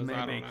business. Maybe.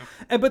 I don't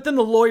know. But then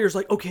the lawyer's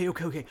like,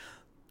 okay.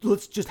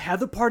 Let's just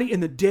have the party,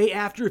 and the day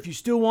after, if you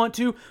still want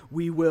to,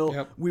 we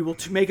will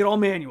make it all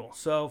manual.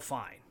 So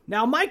fine.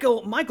 Now,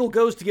 Michael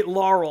goes to get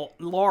Laura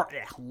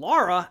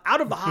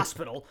out of the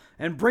hospital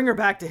and bring her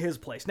back to his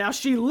place. Now,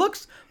 she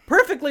looks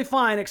perfectly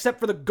fine except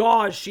for the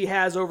gauze she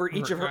has over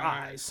each of her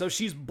eyes. So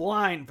she's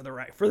blind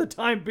for the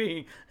time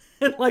being.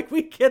 And, like,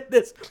 we get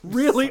this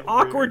really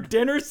awkward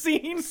dinner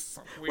scene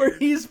where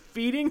he's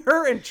feeding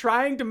her and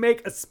trying to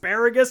make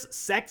asparagus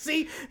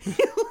sexy.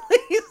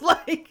 He's,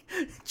 like,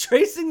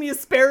 tracing the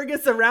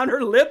asparagus around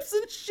her lips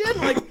and shit.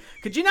 Like,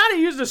 could you not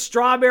have used a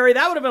strawberry?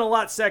 That would have been a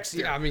lot sexier.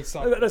 Yeah, I mean,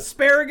 An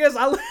asparagus?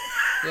 yeah,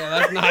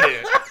 that's not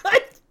it.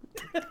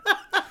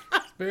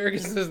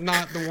 Asparagus is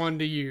not the one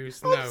to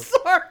use, no. I'm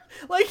sorry.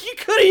 Like, you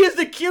could have used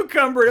a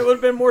cucumber. It would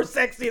have been more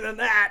sexy than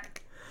that.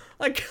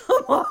 Like,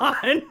 come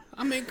on.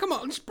 I mean, come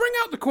on. Just bring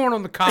out the corn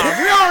on the cob.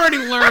 We already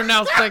learned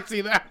how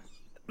sexy that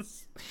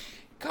is.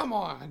 Come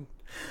on.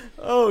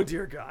 Oh,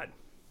 dear God.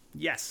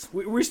 Yes.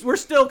 We're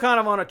still kind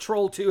of on a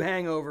Troll 2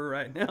 hangover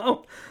right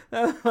now.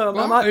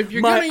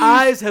 My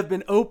eyes have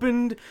been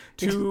opened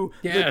to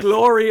the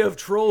glory of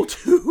Troll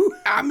 2.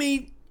 I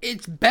mean,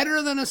 it's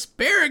better than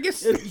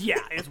asparagus. Yeah,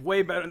 it's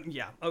way better.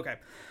 Yeah, okay.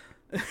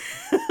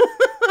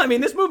 I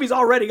mean, this movie's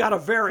already got a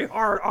very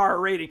hard R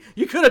rating.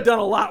 You could have done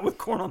a lot with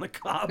corn on the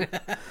cob.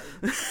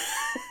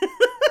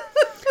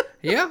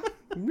 Yeah,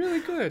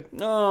 really good.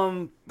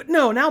 But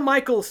no, now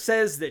Michael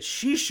says that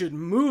she should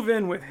move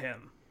in with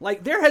him.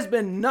 Like, there has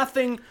been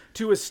nothing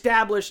to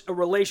establish a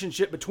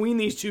relationship between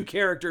these two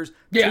characters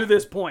to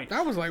this point.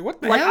 I was like,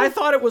 what the hell? I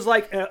thought it was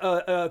like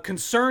a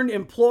concerned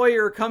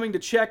employer coming to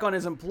check on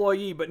his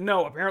employee, but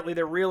no, apparently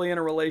they're really in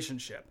a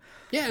relationship.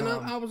 Yeah, and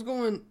I was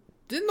going,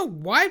 didn't the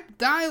wife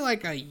die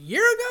like a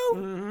year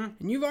ago? Mm-hmm.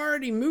 And you've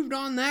already moved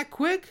on that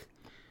quick?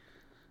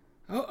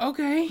 Oh,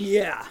 okay.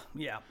 Yeah.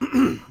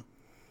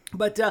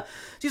 But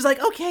she's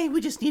like, okay,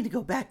 we just need to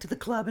go back to the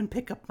club and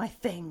pick up my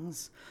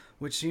things,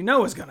 which you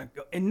know is going to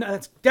go, and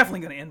that's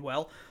definitely going to end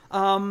well.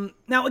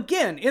 Now,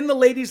 again, in the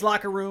ladies'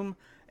 locker room,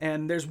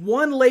 and there's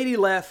one lady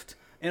left,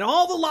 and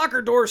all the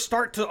locker doors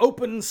start to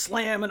open,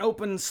 slam,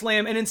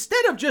 and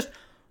instead of just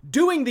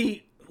doing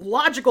the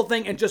logical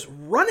thing and just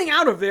running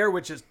out of there,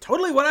 which is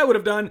totally what I would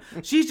have done,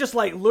 she's just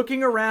like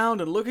looking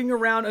around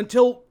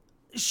until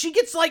she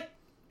gets like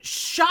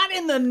shot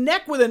in the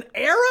neck with an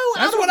arrow.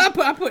 That's what I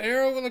put. I put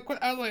arrow with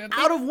a. I was like,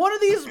 out of one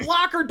of these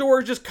locker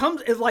doors just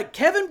comes is like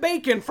Kevin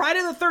Bacon, Friday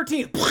the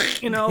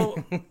 13th. You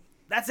know,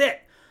 that's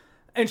it,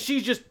 and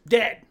she's just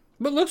dead.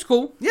 But looks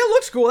cool. Yeah,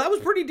 looks cool. That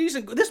was pretty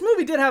decent. This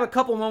movie did have a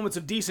couple moments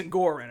of decent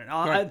gore in it.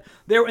 Right.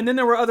 And then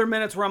there were other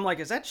minutes where I'm like,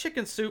 is that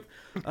chicken soup?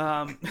 Is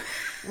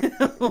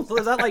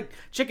that like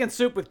chicken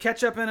soup with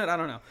ketchup in it? I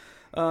don't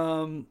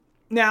know.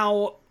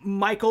 Now,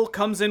 Michael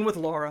comes in with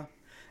Laura,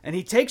 and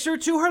he takes her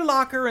to her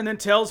locker and then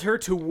tells her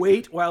to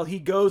wait while he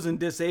goes and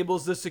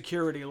disables the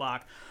security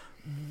lock.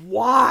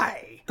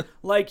 Why?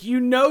 Like, you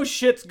know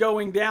shit's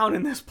going down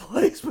in this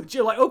place, but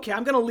you're like, okay,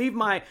 I'm going to leave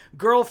my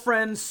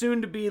girlfriend,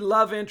 soon-to-be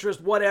love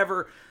interest,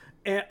 whatever,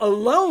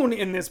 alone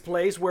in this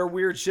place where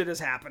weird shit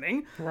is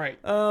happening.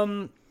 Right.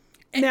 Now,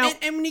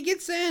 and when he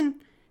gets in,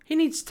 he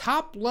needs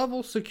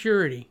top-level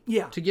security.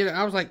 Yeah. To get it.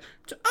 I was like,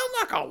 to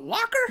unlock a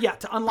locker? Yeah,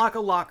 to unlock a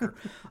locker.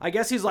 I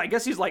guess he's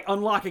like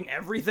unlocking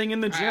everything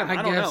in the gym.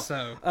 I don't guess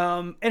know.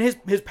 So. And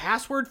his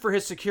password for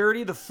his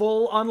security, the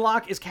full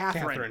unlock, is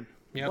Catherine.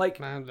 Yep,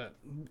 like, I have that.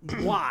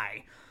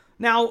 Why?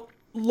 Now,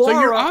 Laura. So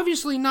you're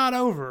obviously not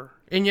over,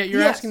 and yet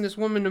you're asking this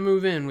woman to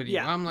move in with you.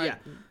 Yeah, I'm like,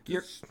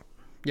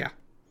 yeah.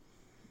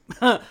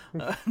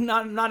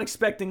 Not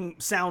expecting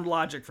sound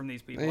logic from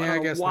these people. Yeah, I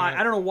guess why. not.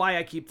 I don't know why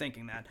I keep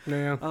thinking that.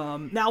 Yeah.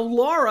 Now,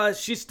 Laura,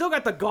 she's still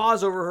got the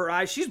gauze over her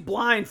eyes. She's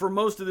blind for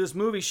most of this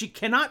movie. She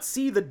cannot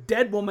see the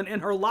dead woman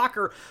in her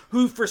locker,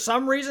 who, for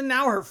some reason,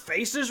 now her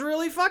face is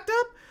really fucked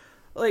up.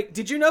 Like,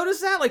 did you notice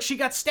that? Like, she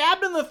got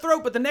stabbed in the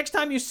throat, but the next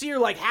time you see her,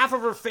 like, half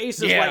of her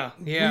face is,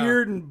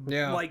 weird and,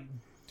 like,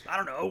 I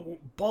don't know,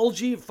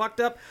 bulgy, fucked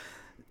up.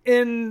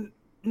 And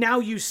now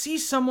you see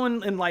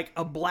someone in, like,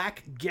 a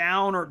black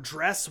gown or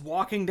dress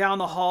walking down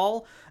the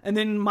hall, and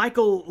then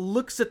Michael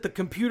looks at the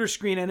computer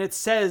screen, and it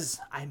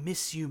says, "I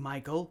miss you,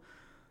 Michael,"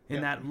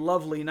 in that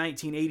lovely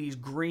 1980s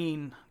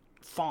green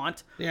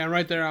font. Yeah,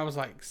 right there I was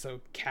like,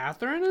 so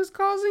Catherine is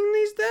causing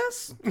these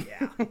deaths?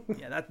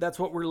 Yeah, that's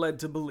what we're led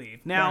to believe.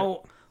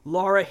 Now,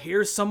 Laura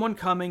hears someone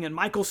coming, and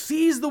Michael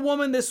sees the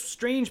woman, this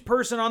strange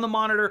person on the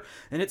monitor,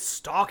 and it's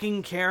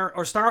stalking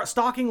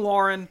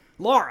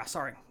Laura,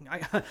 sorry.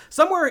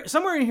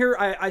 Somewhere in here,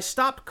 I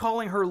stopped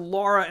calling her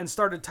Laura and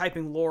started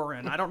typing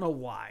Lauren. I don't know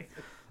why.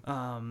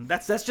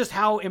 That's just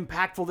how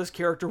impactful this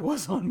character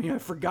was on me. I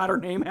forgot her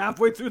name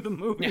halfway through the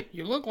movie. Yeah,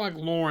 you look like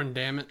Lauren,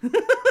 damn it.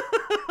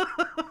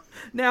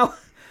 Now,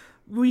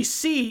 we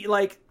see,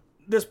 like,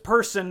 this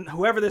person,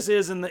 whoever this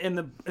is in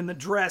the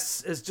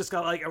dress, has just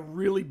got like a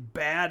really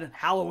bad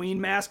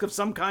Halloween mask of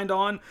some kind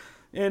on,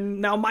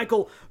 and now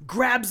Michael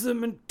grabs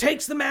them and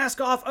takes the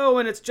mask off. Oh,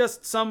 and it's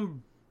just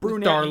some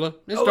brunette. Darla.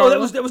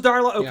 Darla. That was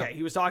Darla. Okay, Yeah.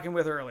 He was talking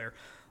with her earlier.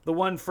 The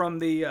one from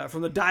the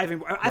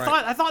diving.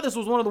 I thought this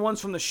was one of the ones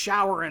from the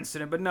shower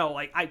incident, but no.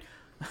 Like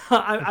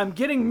I'm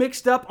getting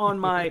mixed up on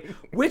my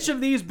which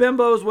of these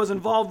bimbos was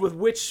involved with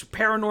which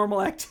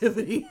paranormal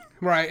activity.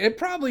 Right. It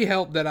probably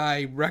helped that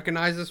I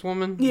recognize this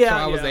woman. Yeah, So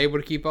I was yeah. able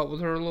to keep up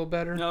with her a little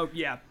better. Oh,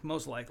 yeah,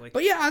 most likely.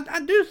 But yeah, I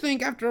do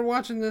think after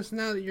watching this,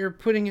 now that you're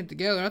putting it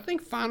together, I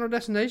think Final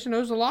Destination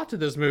owes a lot to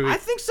this movie. I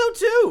think so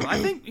too. I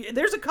think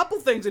there's a couple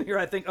things in here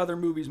I think other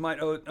movies might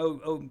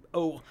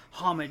owe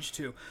homage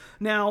to.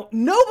 Now,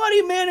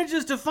 nobody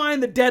manages to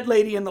find the dead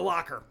lady in the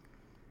locker.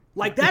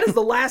 Like, that is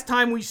the last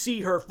time we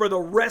see her for the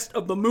rest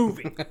of the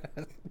movie.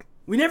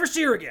 We never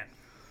see her again.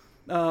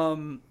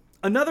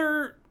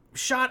 Another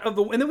shot of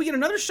and then we get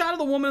another shot of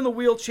the woman in the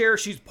wheelchair.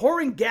 She's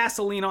pouring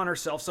gasoline on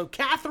herself. So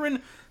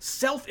Catherine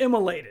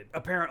self-immolated,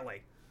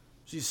 apparently.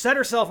 She set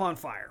herself on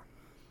fire.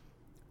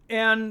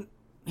 And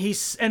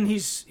he's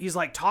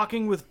like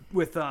talking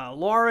with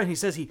Laura, and he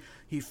says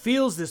he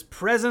feels this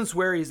presence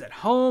where he's at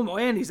home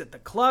and he's at the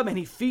club, and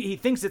he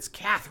thinks it's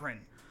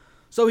Catherine.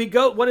 So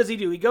what does he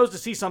do? He goes to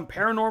see some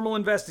paranormal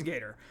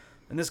investigator,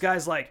 and this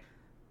guy's like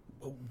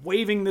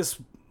waving this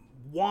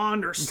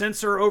wand or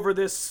sensor over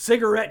this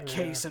cigarette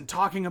case and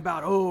talking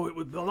about, it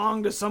would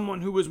belong to someone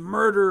who was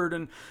murdered,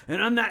 and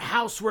on that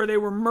house where they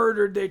were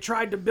murdered, they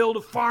tried to build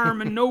a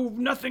farm and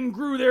nothing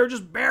grew there,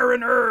 just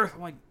barren earth.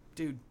 I'm like,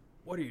 dude,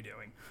 what are you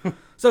doing?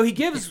 So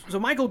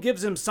Michael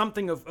gives him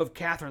something of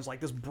Catherine's, like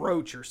this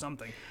brooch or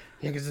something.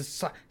 Yeah, because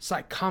it's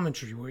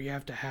psychometry where you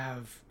have to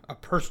have a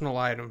personal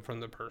item from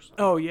the person.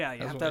 Oh yeah, you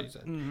That's have what to. he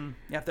said. You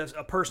have to have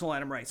a personal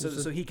item, right?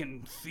 So he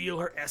can feel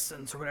her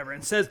essence or whatever.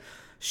 And says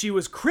she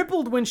was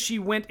crippled when she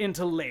went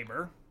into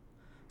labor,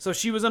 so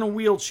she was in a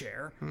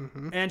wheelchair,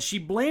 and she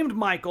blamed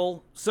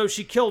Michael, so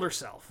she killed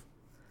herself.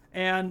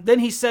 And then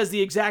he says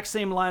the exact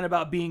same line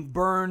about being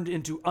burned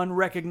into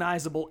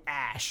unrecognizable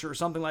ash or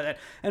something like that.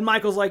 And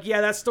Michael's like,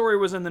 yeah, that story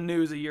was in the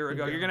news a year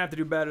ago. You're gonna have to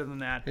do better than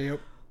that. Yep.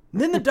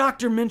 Then the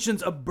doctor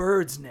mentions a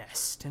bird's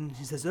nest, and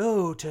he says,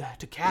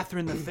 to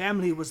Catherine, the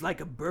family was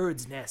like a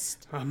bird's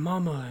nest. A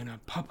mama and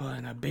a papa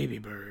and a baby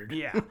bird.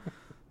 Yeah.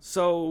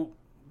 So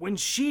when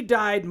she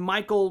died,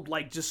 Michael,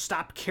 just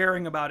stopped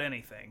caring about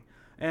anything.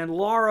 And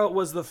Laura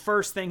was the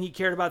first thing he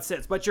cared about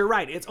since. But you're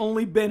right, it's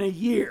only been a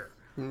year.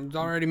 It's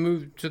already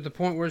moved to the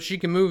point where she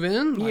can move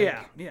in?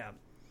 Yeah.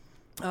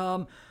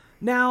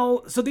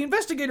 Now, so the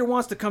investigator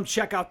wants to come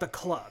check out the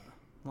club.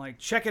 Like,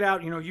 check it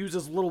out, use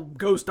his little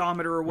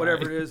ghostometer or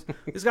whatever it is.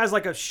 This guy's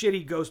like a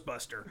shitty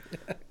Ghostbuster.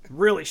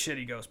 Really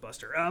shitty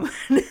Ghostbuster.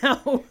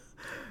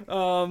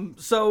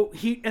 So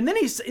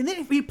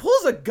he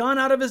pulls a gun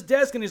out of his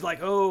desk, and he's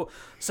like,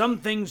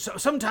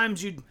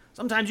 sometimes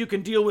you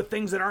can deal with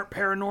things that aren't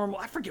paranormal.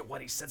 I forget what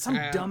he said. Some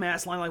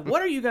dumbass line like,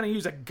 what are you going to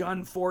use a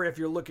gun for if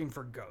you're looking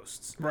for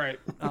ghosts? Right.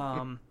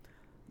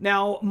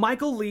 Now,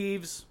 Michael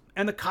leaves,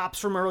 and the cops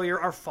from earlier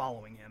are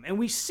following him. And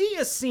we see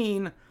a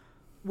scene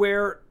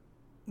where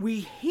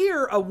we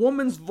hear a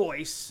woman's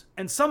voice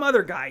and some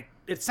other guy.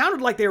 It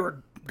sounded like they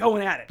were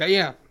going at it.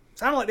 Yeah.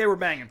 Sounded like they were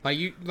banging.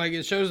 Like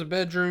it shows a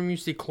bedroom. You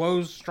see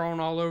clothes strewn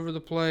all over the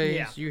place.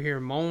 Yeah. You hear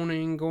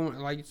moaning going,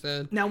 like you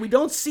said. Now, we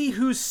don't see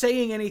who's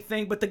saying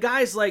anything, but the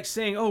guy's like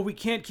saying, we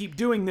can't keep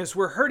doing this.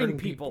 We're hurting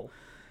people.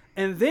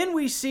 And then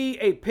we see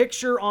a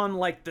picture on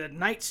the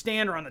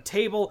nightstand or on the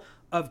table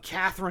of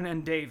Catherine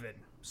and David.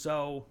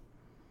 So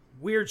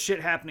weird shit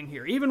happening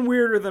here. Even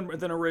weirder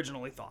than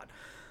originally thought.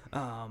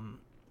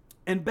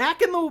 And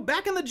back in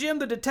the gym,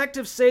 the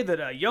detectives say that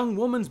a young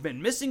woman's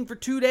been missing for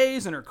 2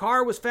 days and her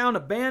car was found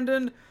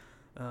abandoned.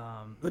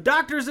 The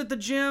doctor's at the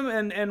gym,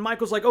 and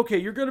Michael's like, okay,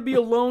 you're going to be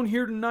alone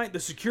here tonight. The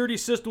security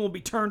system will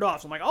be turned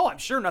off. So I'm like, I'm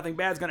sure nothing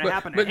bad's going to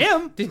happen to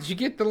him. Did you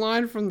get the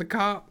line from the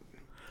cop?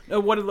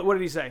 What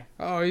did he say?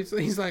 Oh,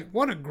 he's like,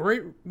 what a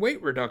great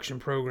weight reduction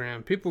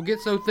program. People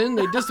get so thin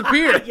they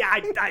disappear. Yeah,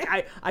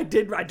 I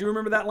did. I do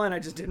remember that line. I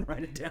just didn't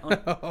write it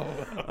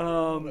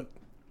down.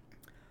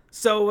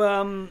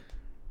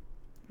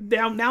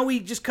 Now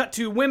we just cut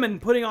to women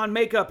putting on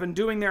makeup and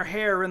doing their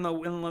hair in the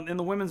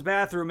women's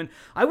bathroom. And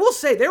I will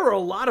say there were a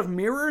lot of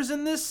mirrors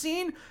in this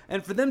scene,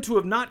 and for them to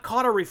have not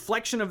caught a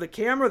reflection of the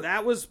camera,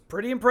 that was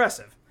pretty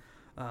impressive.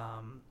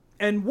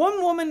 And one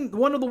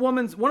of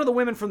the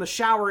women from the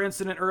shower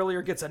incident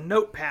earlier gets a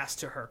note passed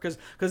to her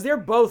because they're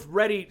both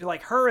ready.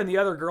 Like, her and the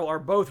other girl are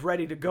both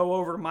ready to go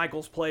over to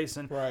Michael's place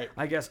and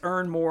I guess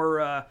earn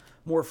more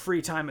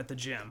free time at the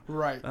gym.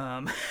 Right.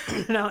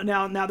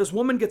 Now this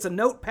woman gets a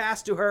note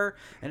passed to her,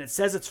 and it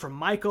says it's from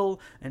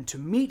Michael and to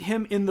meet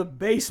him in the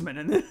basement.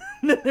 And then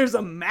there's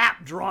a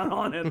map drawn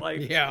on it.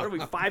 Like, what are we,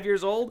 5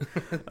 years old?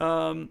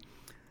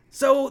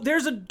 So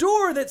there's a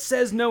door that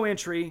says no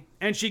entry,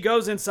 and she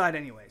goes inside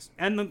anyways.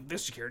 And the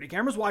security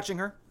camera's watching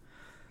her.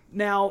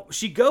 Now,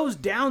 she goes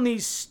down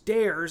these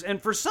stairs,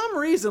 and for some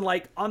reason,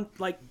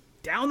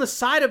 down the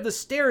side of the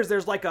stairs,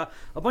 there's a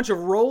bunch of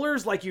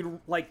rollers, if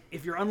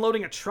you're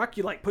unloading a truck,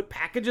 you put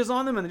packages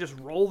on them and then just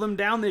roll them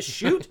down this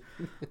chute.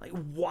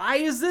 Why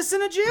is this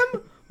in a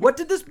gym? What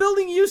did this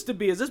building used to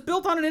be? Is this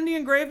built on an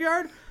Indian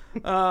graveyard?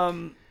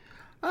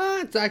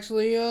 It's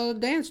actually a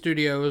dance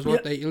studio, is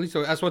what at least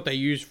that's what they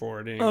use for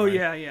it anyway. Oh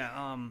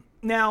yeah.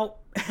 Now,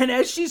 and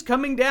as she's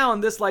coming down,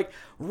 this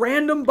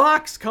random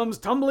box comes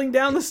tumbling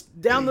down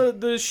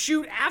the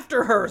chute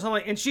after her. So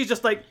and she's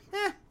just like,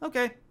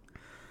 okay.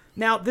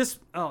 Now this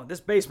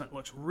basement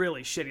looks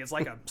really shitty. It's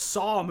like a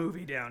Saw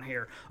movie down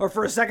here. Or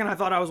for a second I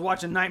thought I was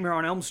watching Nightmare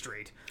on Elm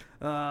Street.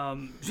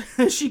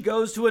 She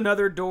goes to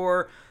another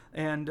door,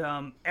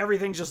 and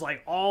everything's just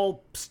like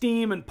all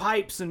steam and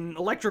pipes and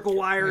electrical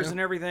wires and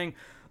everything.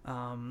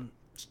 And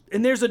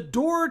there's a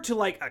door to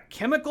like a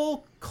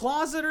chemical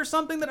closet or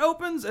something that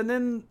opens, and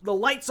then the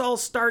lights all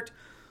start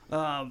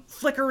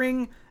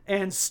flickering,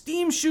 and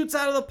steam shoots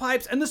out of the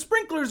pipes, and the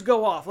sprinklers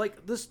go off.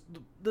 Like this,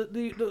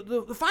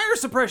 the fire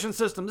suppression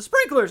system, the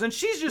sprinklers, and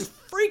she's just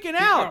freaking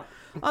out.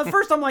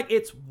 First, I'm like,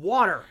 it's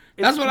water.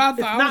 That's what I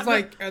thought. I was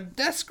like, a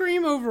death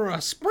scream over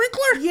a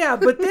sprinkler? Yeah,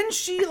 but then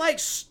she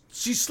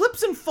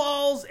slips and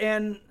falls,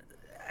 and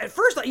at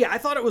first, I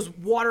thought it was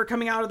water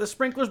coming out of the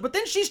sprinklers, but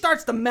then she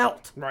starts to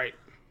melt. Right.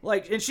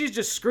 And she's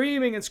just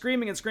screaming and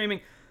screaming and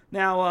screaming.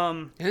 Now,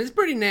 and it's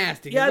pretty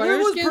nasty. Yeah, it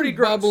was pretty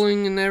gross.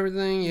 Bubbling and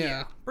everything,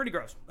 yeah. Pretty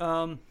gross.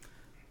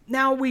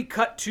 Now we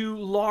cut to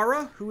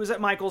Laura, who is at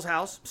Michael's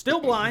house,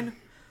 still blind,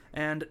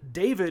 and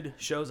David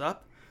shows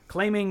up,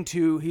 claiming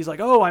he's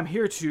like, oh, I'm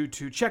here to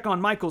check on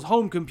Michael's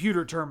home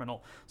computer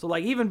terminal. So,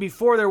 like, even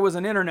before there was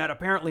an internet,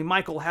 apparently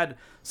Michael had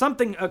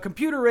a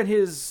computer in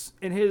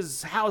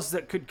his house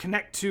that could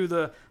connect to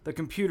the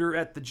computer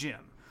at the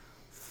gym.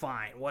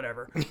 Fine,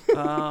 whatever.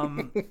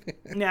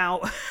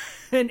 Now,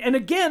 and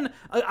again,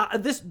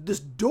 this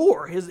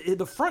door,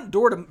 the front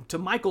door to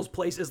Michael's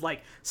place is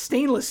like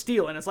stainless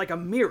steel, and it's like a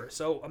mirror.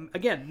 So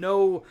again,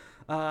 no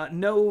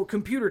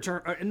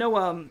computer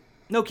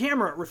no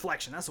camera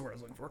reflection. That's the word I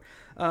was looking for.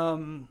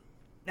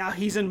 Now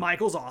he's in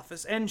Michael's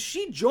office, and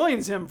she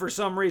joins him for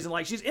some reason.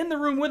 Like, she's in the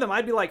room with him.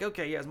 I'd be like,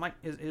 okay, yes,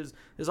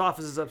 his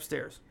office is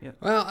upstairs. Yeah.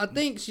 Well, I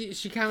think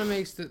she kind of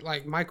makes it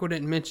like Michael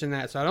didn't mention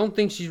that, so I don't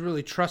think she's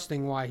really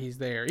trusting why he's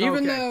there,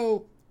 even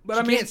though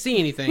she can't see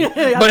anything. Yeah,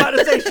 I was about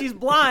to say she's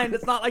blind.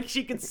 It's not like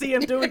she could see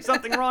him doing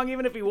something wrong,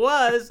 even if he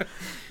was.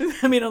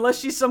 I mean, unless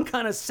she's some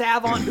kind of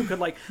savant who could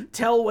like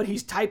tell what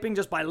he's typing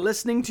just by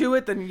listening to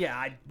it, then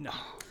yeah, no.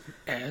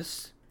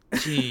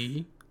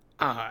 SGI.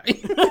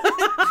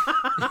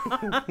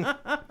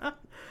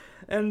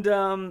 And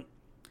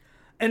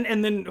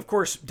then of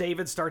course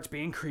David starts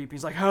being creepy.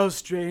 He's like, how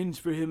strange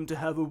for him to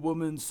have a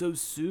woman so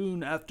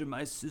soon after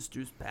my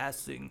sister's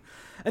passing.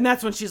 And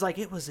that's when she's like,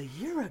 it was a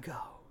year ago.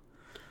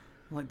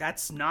 I'm like,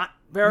 that's not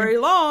very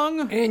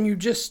long.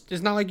 And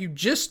it's not like you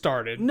just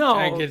started. No.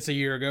 Like it's a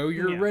year ago.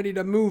 You're ready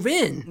to move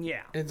in.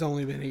 Yeah. It's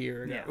only been a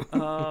year ago.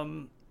 Yeah.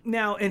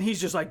 Now, and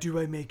he's just like, do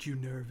I make you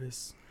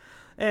nervous?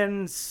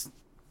 And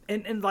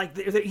like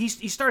he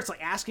starts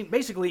like asking,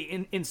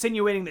 basically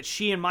insinuating that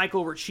she and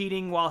Michael were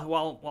cheating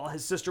while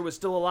his sister was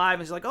still alive.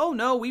 And he's like, oh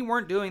no, we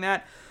weren't doing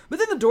that. But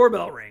then the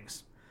doorbell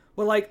rings.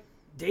 Well, like,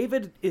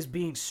 David is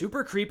being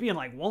super creepy and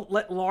like won't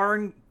let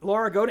Laura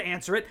go to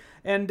answer it.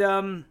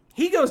 And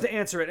he goes to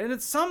answer it, and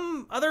it's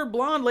some other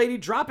blonde lady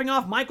dropping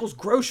off Michael's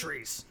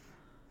groceries.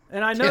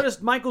 And I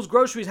noticed Michael's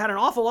groceries had an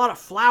awful lot of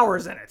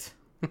flowers in it.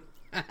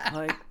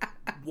 Like,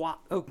 what?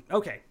 Oh,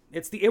 okay.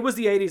 It was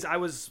the 80s. I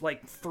was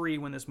like 3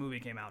 when this movie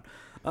came out.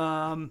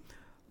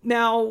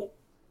 Now,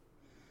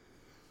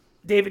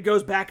 David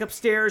goes back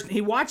upstairs. And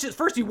he watches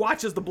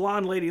the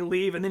blonde lady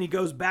leave, and then he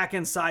goes back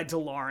inside to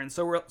Lauren.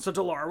 So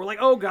to Laura, we're like,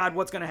 oh God,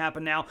 what's going to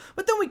happen now?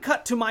 But then we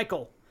cut to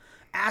Michael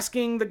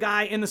asking the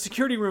guy in the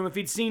security room if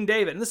he'd seen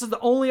David. And this is the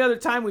only other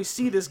time we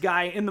see this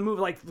guy in the movie,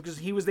 like, because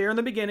he was there in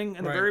the beginning,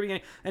 in the very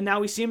beginning, and now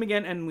we see him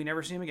again, and we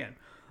never see him again.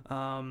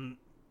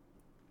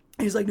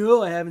 He's like,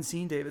 no, I haven't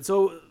seen David.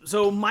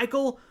 So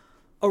Michael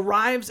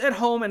arrives at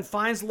home and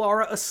finds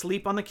Laura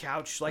asleep on the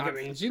couch. Like, I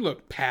mean, she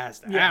looked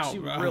passed yeah, out. She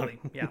bro. really,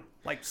 yeah,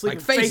 like sleeping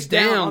like face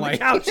down on the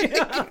couch.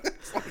 Yeah.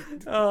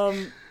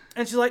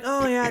 And she's like,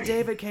 oh yeah,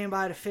 David came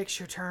by to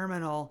fix your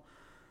terminal.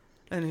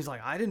 And he's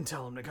like, I didn't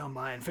tell him to come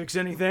by and fix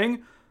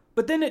anything.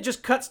 But then it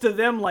just cuts to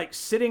them like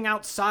sitting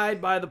outside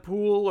by the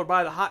pool or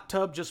by the hot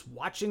tub just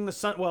watching the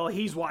sun. Well,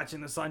 he's watching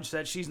the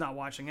sunset. She's not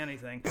watching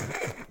anything.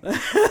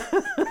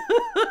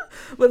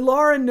 But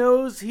Laura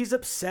knows he's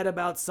upset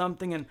about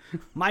something. And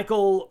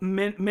Michael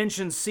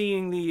mentions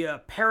seeing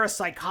the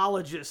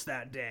parapsychologist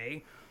that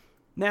day.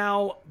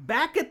 Now,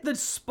 back at the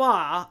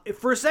spa,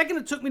 for a second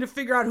it took me to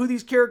figure out who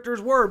these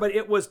characters were, but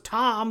it was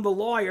Tom, the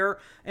lawyer,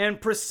 and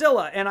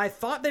Priscilla, and I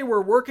thought they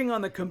were working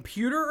on the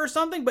computer or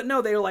something, but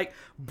no, they were like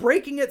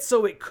breaking it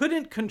so it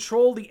couldn't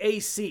control the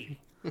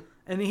AC.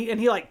 And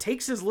he like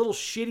takes his little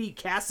shitty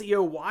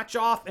Casio watch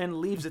off and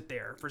leaves it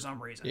there for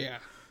some reason. Yeah.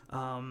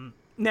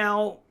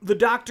 Now, the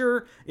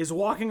doctor is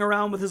walking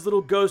around with his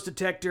little ghost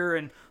detector,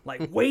 and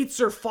like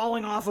weights are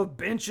falling off of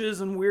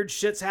benches and weird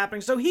shit's happening.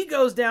 So he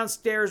goes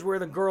downstairs where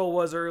the girl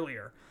was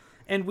earlier.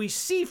 And we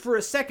see for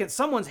a second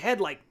someone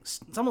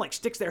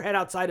sticks their head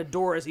outside a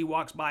door as he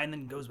walks by and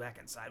then goes back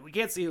inside. We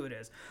can't see who it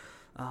is.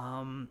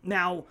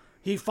 Now,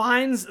 he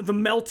finds the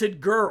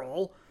melted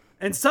girl,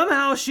 and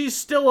somehow she's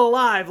still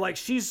alive. Like,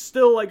 she's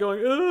still like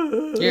going,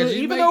 ugh, yeah,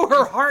 even though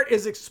her heart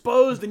is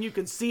exposed and you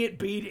can see it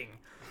beating.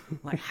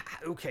 Like,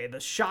 okay,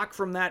 the shock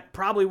from that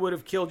probably would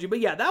have killed you.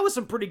 But yeah, that was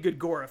some pretty good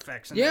gore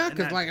effects. Yeah,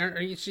 because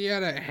like she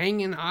had a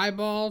hanging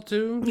eyeball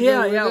too.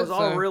 Yeah, it was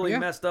all really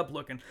messed up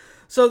looking.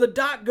 So the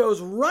doc goes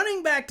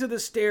running back to the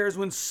stairs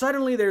when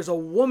suddenly there's a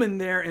woman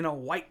there in a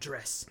white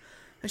dress.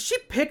 And she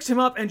picks him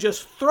up and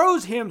just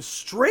throws him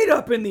straight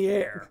up in the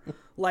air.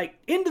 Like,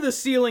 into the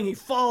ceiling, he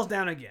falls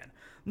down again.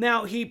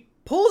 Now, he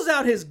pulls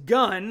out his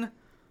gun,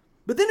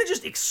 but then it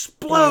just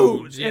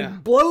explodes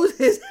and blows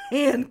his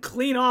hand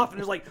clean off, and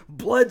there's like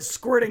blood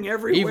squirting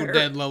everywhere. Evil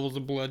Dead levels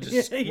of blood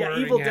just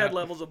Evil Dead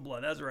levels of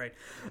blood, that's right.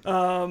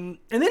 And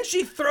then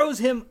she throws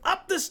him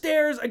up the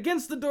stairs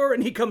against the door,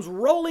 and he comes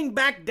rolling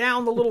back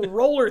down the little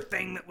roller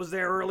thing that was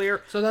there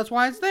earlier. So that's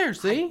why it's there,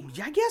 see?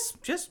 I guess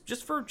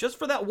just for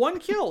that one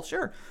kill,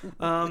 sure.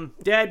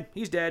 Dead.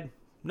 He's dead.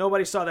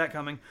 Nobody saw that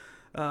coming.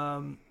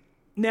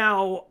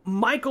 Now,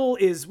 Michael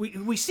is...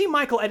 We see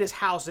Michael at his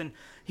house, and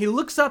he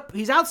looks up...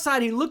 He's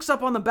outside, he looks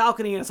up on the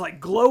balcony, and it's like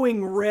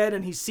glowing red,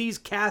 and he sees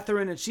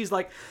Catherine, and she's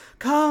like,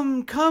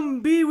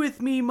 come be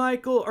with me,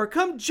 Michael, or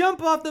come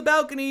jump off the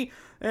balcony,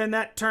 and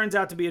that turns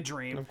out to be a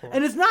dream. Of course.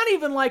 And it's not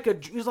even like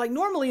it's like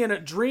normally in a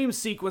dream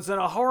sequence in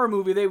a horror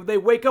movie, they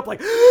wake up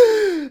like...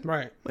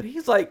 Right. But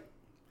he's like...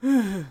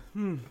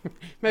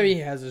 Maybe he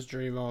has this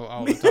dream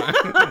all the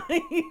time.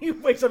 He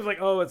wakes up and is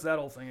like, oh, it's that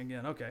old thing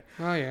again. Okay.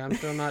 Oh yeah, I'm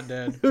still not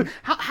dead.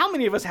 How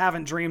many of us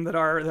haven't dreamed that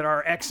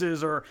our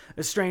exes or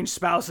estranged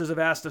spouses have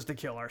asked us to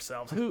kill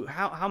ourselves?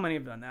 How many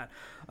have done that?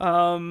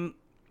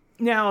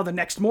 Now, the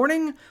next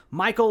morning,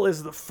 Michael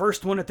is the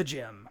first one at the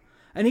gym.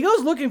 And he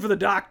goes looking for the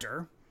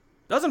doctor.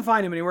 Doesn't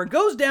find him anywhere.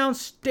 Goes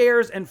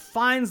downstairs and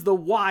finds the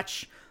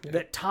watch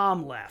that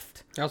Tom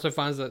left. He also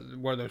finds that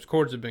where those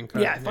cords have been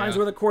cut. Yeah, finds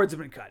where the cords have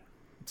been cut.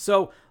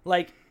 So,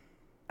 like,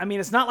 I mean,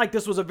 it's not like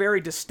this was a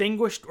very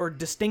distinguished or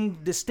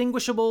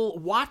distinguishable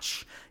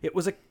watch. It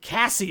was a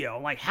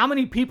Casio. Like, how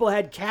many people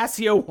had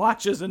Casio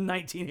watches in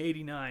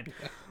 1989?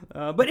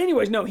 But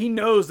anyways, no, he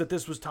knows that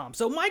this was Tom.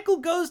 So Michael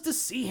goes to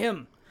see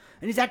him,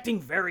 and he's acting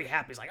very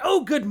happy. He's like,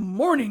 oh, good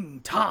morning,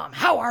 Tom.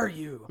 How are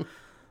you?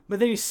 But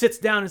then he sits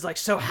down and is like,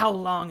 so how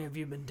long have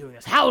you been doing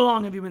this? How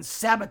long have you been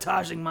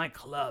sabotaging my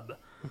club?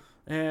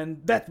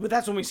 And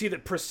that's when we see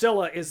that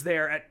Priscilla is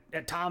there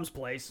at Tom's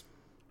place.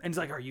 And he's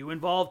like, are you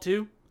involved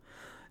too?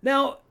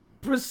 Now,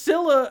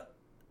 Priscilla,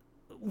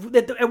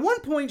 at one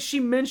point she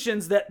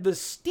mentions that the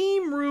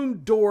steam room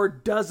door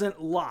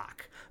doesn't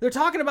lock. They're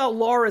talking about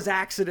Laura's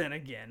accident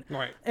again.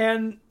 Right.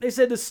 And they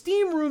said the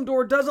steam room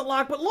door doesn't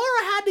lock, but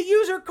Laura had to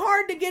use her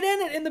card to get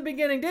in it in the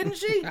beginning, didn't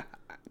she?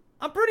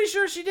 I'm pretty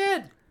sure she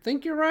did.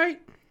 Think you're right.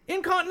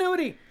 In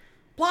continuity.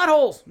 Plot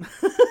holes.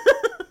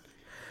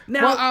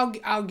 Now, well,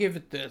 I'll give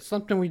it this.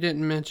 Something we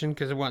didn't mention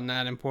because it wasn't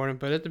that important,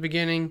 but at the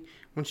beginning,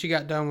 when she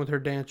got done with her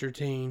dance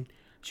routine,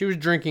 she was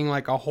drinking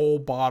like a whole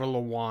bottle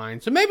of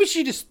wine. So maybe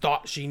she just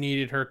thought she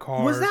needed her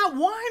card. Was that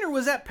wine or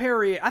was that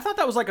Perrier? I thought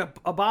that was like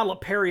a bottle of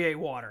Perrier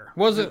water.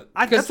 Was it?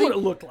 That's what it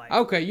looked like.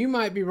 Okay, you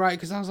might be right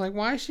because I was like,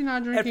 why is she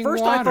not drinking water?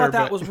 At first I thought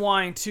that was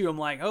wine too. I'm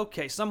like,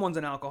 okay, someone's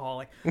an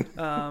alcoholic.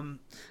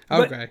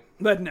 Okay.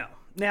 But no.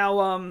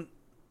 Now,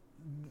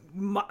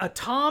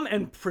 Tom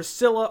and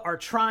Priscilla are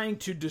trying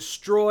to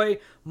destroy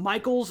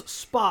Michael's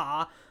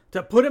spa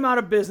to put him out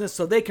of business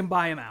so they can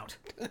buy him out.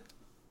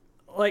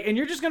 Like, and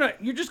you're just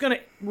gonna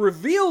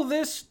reveal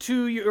this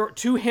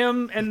to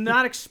him and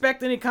not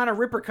expect any kind of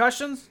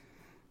repercussions?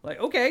 Like,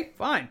 okay,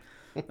 fine.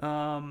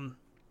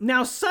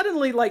 Now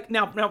suddenly,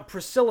 now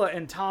Priscilla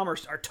and Tom are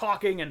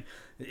talking, and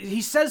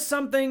he says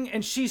something,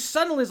 and she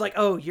suddenly is like,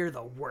 "Oh, you're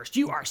the worst.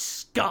 You are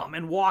scum,"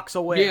 and walks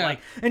away. Yeah.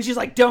 And she's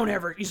like, "Don't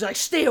ever." He's like,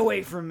 "Stay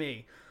away from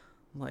me."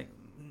 I'm like,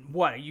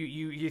 what?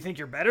 You think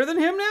you're better than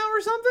him now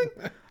or something?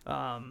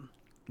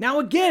 Now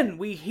again,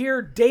 we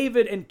hear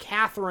David and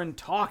Catherine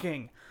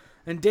talking.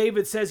 And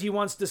David says he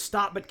wants to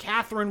stop, but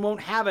Catherine won't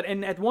have it.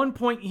 And at one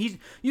point,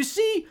 you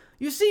see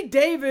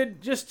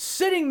David just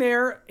sitting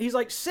there. He's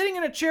like sitting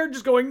in a chair,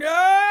 just going, "No!"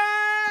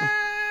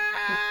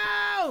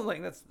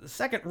 Like, that's the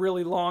second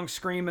really long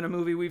scream in a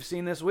movie we've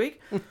seen this week.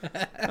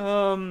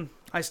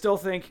 I still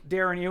think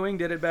Darren Ewing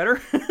did it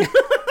better.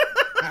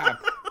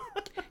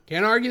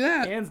 Can't argue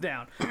that. Hands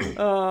down.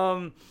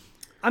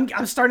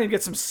 I'm starting to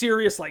get some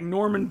serious like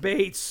Norman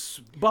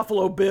Bates,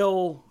 Buffalo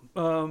Bill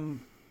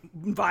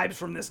vibes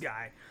from this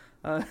guy.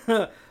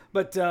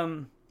 But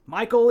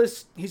Michael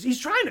he's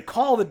trying to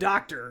call the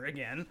doctor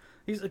again.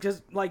 He's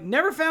because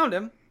never found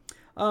him.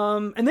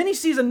 And then he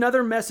sees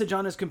another message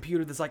on his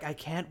computer that's like, "I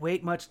can't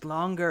wait much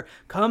longer.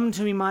 Come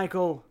to me,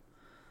 Michael."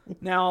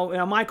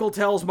 Now Michael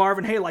tells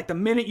Marvin, "Hey, the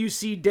minute you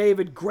see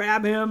David,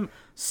 grab him,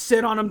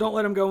 sit on him, don't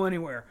let him go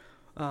anywhere."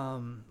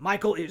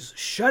 Michael is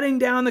shutting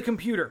down the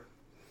computer.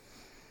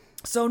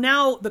 So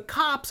now the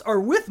cops are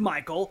with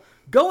Michael,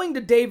 going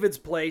to David's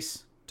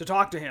place to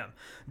talk to him.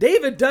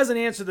 David doesn't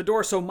answer the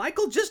door, so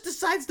Michael just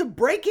decides to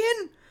break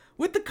in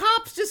with the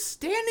cops just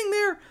standing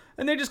there,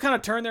 and they just kind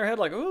of turn their head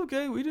like, "Oh,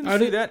 okay, we didn't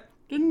see that."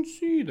 Didn't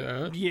see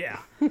that. Yeah.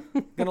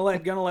 gonna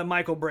let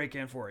Michael break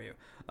in for you.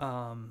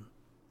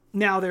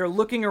 Now they're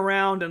looking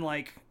around and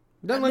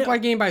doesn't look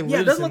like anybody lives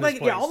it doesn't in look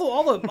this like place.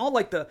 all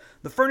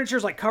the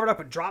furniture's covered up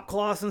with drop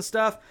cloths and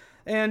stuff,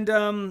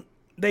 and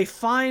they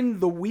find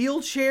the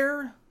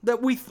wheelchair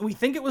that we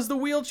think it was the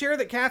wheelchair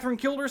that Catherine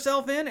killed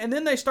herself in, and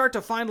then they start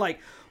to find like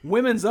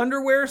women's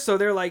underwear. So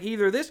they're like,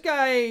 either this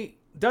guy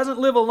doesn't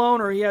live alone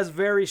or he has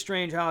very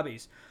strange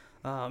hobbies.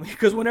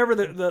 Because whenever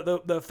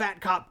the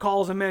fat cop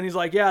calls him in, he's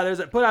like, yeah,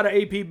 put out an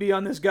APB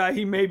on this guy.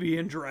 He may be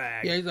in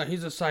drag. Yeah, he's like,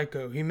 he's a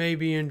psycho. He may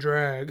be in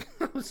drag.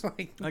 I was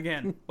like,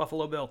 again,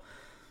 Buffalo Bill.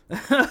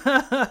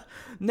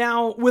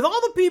 Now, with all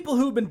the people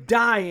who've been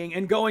dying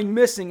and going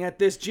missing at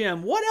this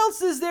gym, what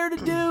else is there to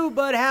do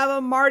but have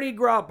a Mardi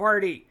Gras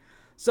party?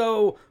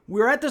 So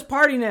we're at this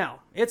party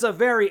now. It's a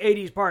very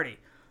 80s party.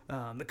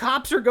 The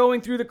cops are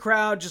going through the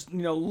crowd, just,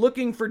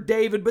 looking for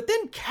David. But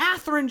then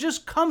Catherine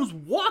just comes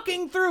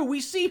walking through. We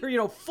see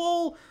her,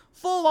 full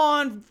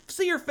on,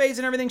 see her face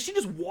and everything. She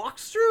just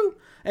walks through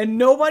and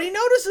nobody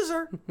notices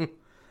her.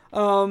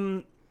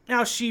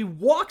 Now she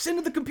walks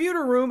into the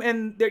computer room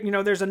and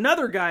there's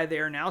another guy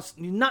there now.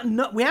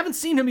 We haven't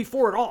seen him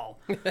before at all.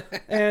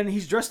 And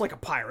he's dressed like a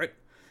pirate.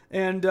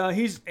 And I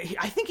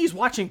think he's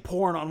watching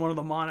porn on one of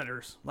the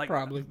monitors. Like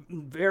probably.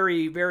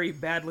 Very, very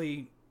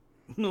badly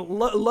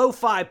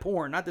lo-fi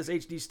porn, not this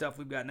HD stuff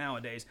we've got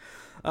nowadays.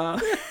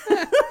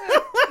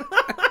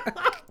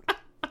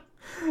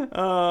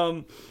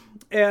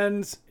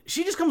 And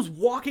she just comes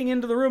walking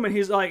into the room and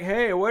he's like,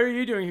 hey, what are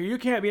you doing here? You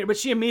can't be. But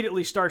she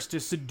immediately starts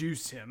to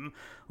seduce him.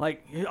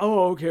 Like,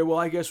 oh, okay, well,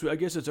 I guess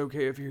it's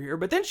okay if you're here.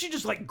 But then she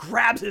just like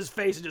grabs his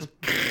face and just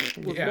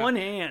with one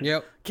hand.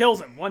 Yep.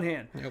 Kills him, one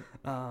hand. Yep.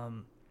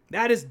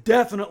 That is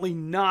definitely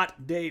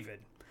not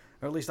David.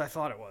 Or at least I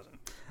thought it wasn't.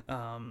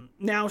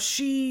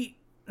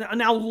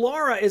 Now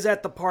Laura is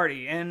at the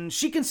party and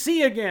she can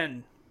see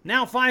again.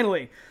 Now,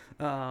 finally.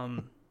 At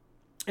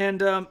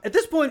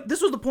this point,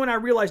 this was the point I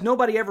realized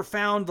nobody ever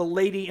found the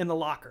lady in the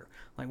locker.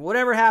 Like,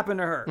 whatever happened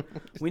to her?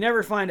 We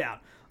never find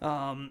out.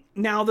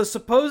 Now, the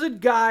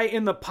supposed guy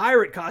in the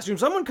pirate costume,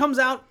 someone comes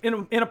out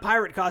in a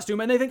pirate costume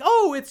and they think,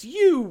 oh, it's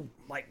you.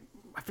 Like,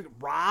 I forget,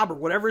 Rob or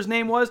whatever his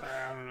name was.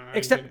 I don't know.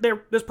 Except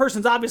this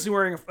person's obviously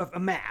wearing a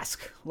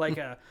mask. Like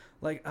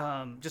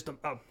just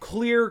a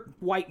clear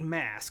white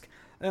mask.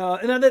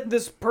 And then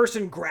this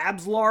person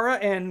grabs Laura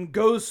and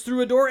goes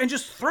through a door and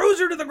just throws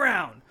her to the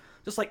ground.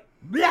 Just like,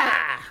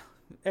 blah!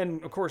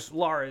 And, of course,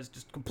 Laura is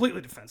just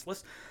completely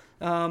defenseless.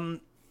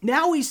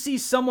 Now we see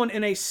someone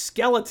in a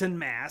skeleton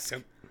mask.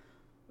 Yep.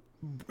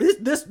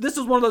 This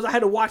is one of those I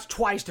had to watch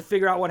twice to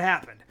figure out what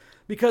happened.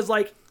 Because,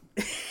 like,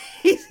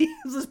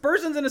 this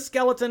person's in a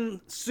skeleton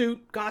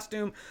suit,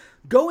 costume,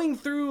 going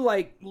through,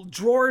 like,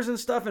 drawers and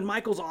stuff in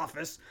Michael's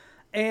office.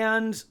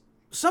 And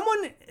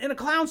someone in a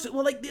clown suit,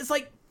 well, like,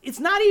 it's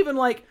not even,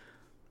 like,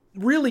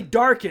 really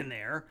dark in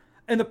there.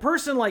 And the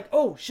person, like,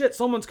 oh, shit,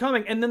 someone's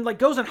coming. And then, like,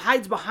 goes and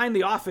hides behind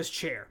the office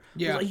chair.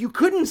 Yeah. Like, you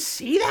couldn't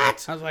see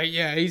that? I was like,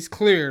 yeah, he's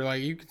clear.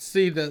 Like, you could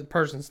see the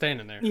person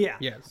standing there. Yeah.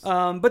 Yes.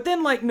 But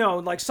then, like, no,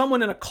 like,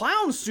 someone in a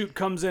clown suit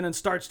comes in and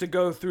starts to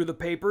go through the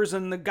papers.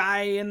 And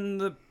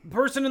the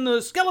person in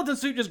the skeleton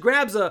suit just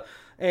grabs a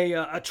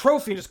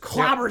trophy and just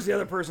clobbers the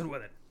other person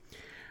with it.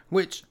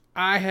 Which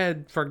I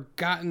had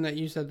forgotten that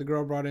you said the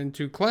girl brought in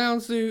 2 clown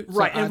suits.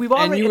 Right. And we've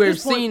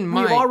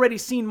already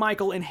seen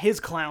Michael in his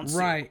clown suit.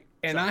 Right.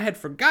 And I had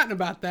forgotten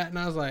about that, and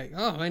I was like,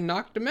 "Oh, they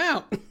knocked him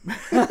out."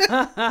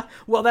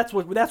 Well, that's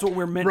what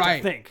we're meant to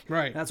think.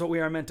 Right. That's what we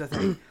are meant to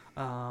think.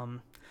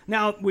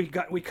 Now we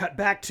cut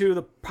back to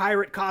the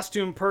pirate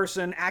costume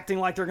person acting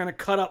like they're going to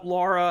cut up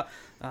Laura.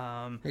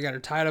 They got her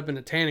tied up in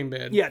a tanning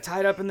bed. Yeah,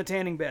 tied up in the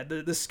tanning bed.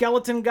 The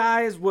skeleton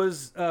guys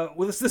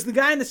the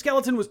guy in the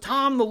skeleton was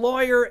Tom, the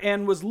lawyer,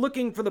 and was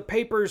looking for the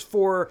papers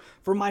for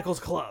Michael's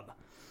club.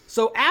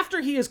 So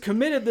after he has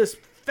committed this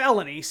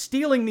felony,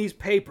 stealing these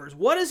papers,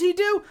 what does he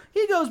do?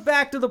 He goes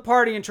back to the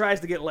party and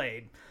tries to get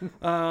laid.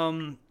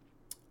 Now,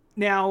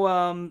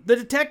 the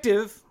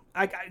detective,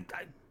 what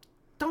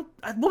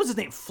was his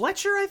name?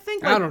 Fletcher, I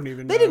think. I don't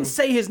even know. They didn't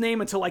say his name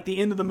until like the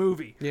end of the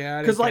movie.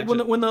 Yeah, because like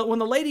when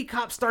the lady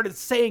cop started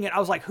saying it, I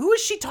was like, who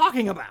is she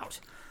talking about?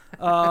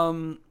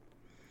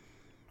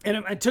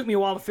 And it took me a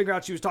while to figure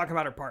out she was talking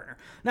about her partner.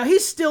 Now,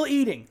 he's still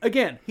eating.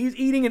 Again, he's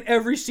eating in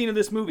every scene of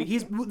this movie.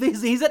 He's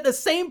at the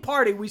same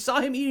party. We saw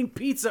him eating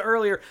pizza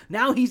earlier.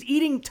 Now he's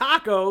eating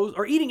tacos,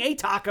 or eating a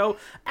taco,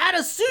 at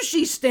a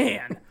sushi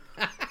stand.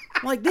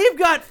 Like, they've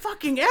got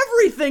fucking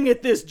everything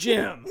at this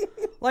gym.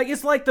 Like,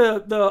 it's like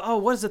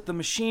the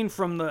machine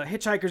from the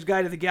Hitchhiker's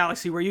Guide to the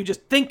Galaxy where you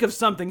just think of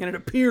something and it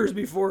appears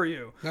before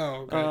you.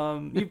 Oh,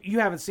 okay. You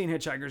haven't seen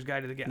Hitchhiker's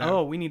Guide to the Galaxy. No.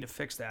 Oh, we need to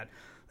fix that.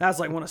 That's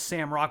like one of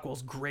Sam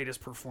Rockwell's greatest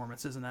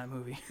performances in that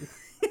movie.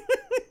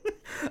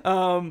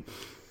 But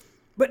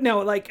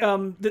no, like,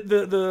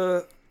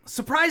 the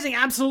surprising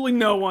absolutely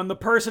no one, the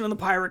person in the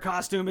pirate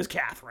costume is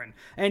Catherine.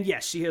 And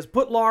yes, she has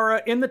put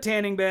Laura in the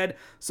tanning bed,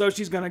 so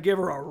she's going to give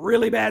her a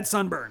really bad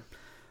sunburn.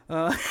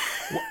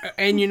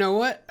 And you know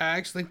what? I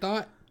actually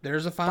thought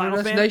there's a Final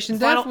Destination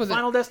death with it.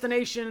 Final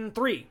Destination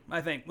 3,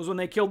 I think, was when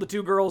they killed the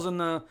 2 girls in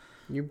the...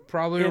 You're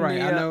probably right.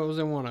 I know it was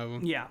in one of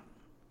them. Yeah.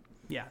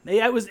 Yeah,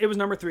 it was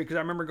number 3 because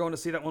I remember going to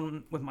see that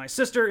one with my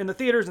sister in the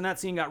theaters, and that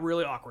scene got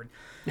really awkward.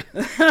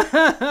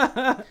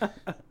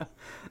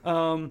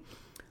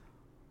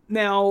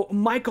 Now,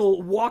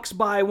 Michael walks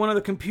by one of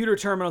the computer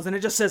terminals, and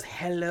it just says,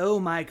 "Hello,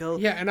 Michael."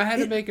 Yeah, and I had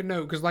to make a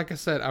note, because like I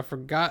said, I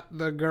forgot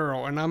the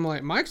girl, and I'm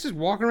like, Mike's just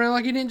walking around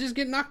like he didn't just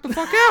get knocked the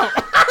fuck out.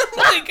 I'm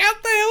like,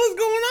 what the hell is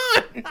going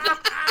on?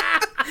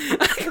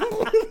 I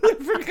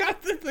completely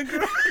forgot that the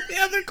girl in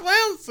the other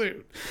clown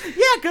suit.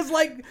 Yeah, because,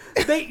 like,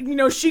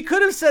 she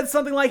could have said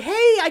something like,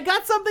 "Hey, I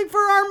got something for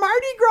our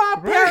Mardi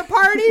Gras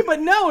party," but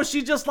no,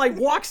 she just, like,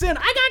 walks in,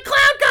 "I got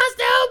clown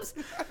costumes!"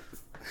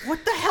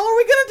 What the hell are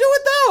we gonna do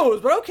with those?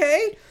 But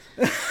okay.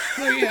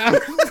 So yeah, I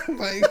was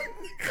like,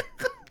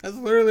 that's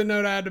literally the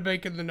note I had to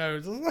make in the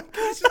notes. I was like,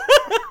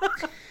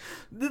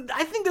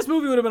 I think this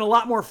movie would have been a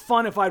lot more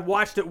fun if I'd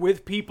watched it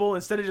with people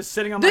instead of just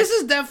sitting on my... This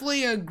is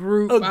definitely a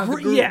group.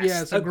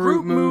 Yes, a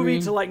group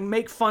movie to, like,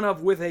 make fun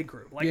of with a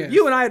group. Like, if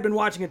you and I had been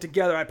watching it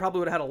together, I probably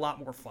would have had a lot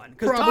more fun.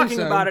 Because talking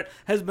about it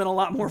has been a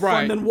lot more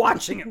fun than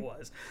watching it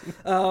was.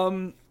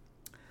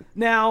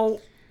 Now...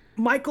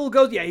 Michael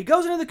goes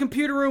into the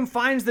computer room,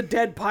 finds the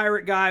dead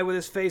pirate guy with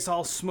his face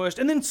all smushed,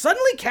 and then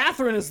suddenly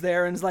Catherine is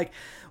there and is like,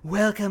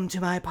 "Welcome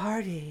to my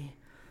party."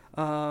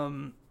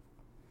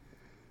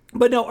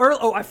 But no,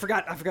 I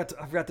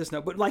forgot this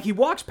note. But like he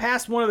walks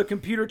past one of the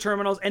computer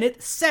terminals, and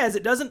it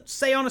doesn't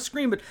say on a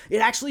screen, but it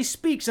actually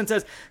speaks and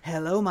says,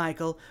 "Hello,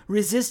 Michael.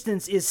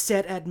 Resistance is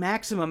set at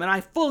maximum." And I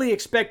fully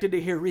expected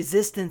to hear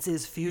 "resistance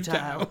is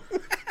futile."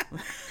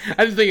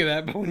 I didn't think of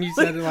that, but when you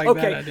said it like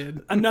that, I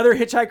did. Another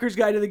Hitchhiker's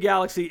Guide to the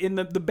Galaxy. In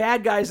the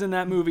bad guys in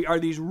that movie are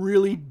these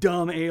really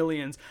dumb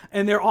aliens,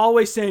 and they're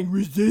always saying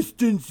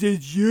 "resistance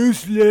is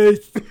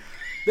useless."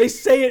 They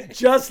say it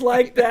just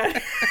like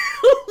that.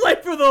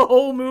 Like for the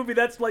whole movie,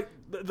 that's like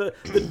the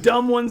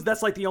dumb ones.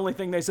 That's like the only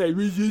thing they say.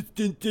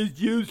 "Resistance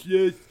is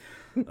useless."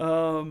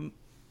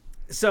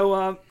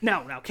 So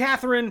now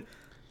Catherine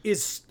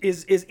is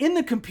in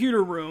the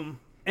computer room,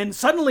 and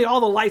suddenly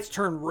all the lights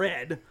turn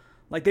red.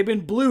 Like they've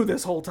been blue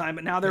this whole time,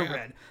 but now they're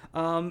red.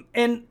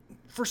 And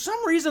for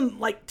some reason,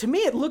 like to me,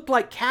 it looked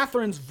like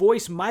Catherine's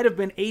voice might have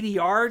been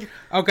ADR'd.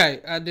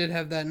 Okay, I did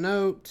have that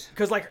note.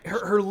 Because like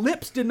her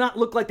lips did not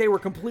look like they were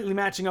completely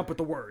matching up with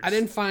the words. I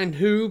didn't find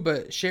who,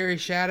 but Sherry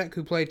Shattuck,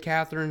 who played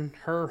Catherine,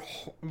 her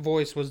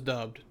voice was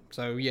dubbed.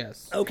 So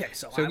yes. Okay,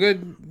 so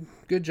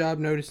good job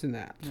noticing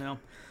that. You know,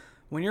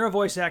 when you're a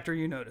voice actor,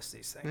 you notice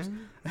these things.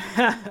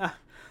 Mm-hmm.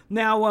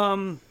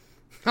 Now,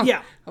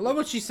 yeah. I love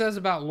what she says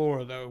about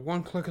Laura, though.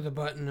 One click of the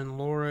button and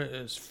Laura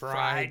is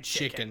fried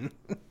chicken.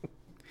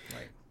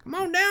 Come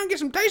on down, get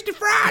some tasty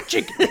fried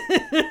chicken.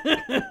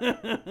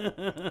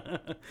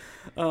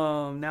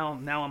 Now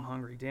I'm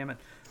hungry. Damn it.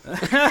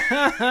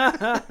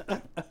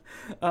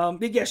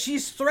 Yeah,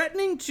 she's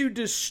threatening to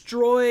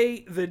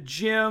destroy the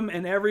gym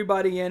and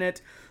everybody in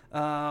it.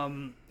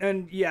 And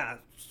yeah,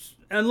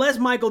 unless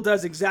Michael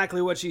does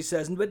exactly what she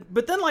says.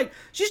 But then like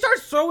she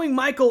starts throwing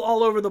Michael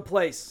all over the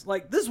place.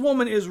 Like this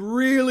woman is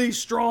really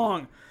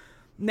strong.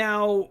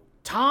 Now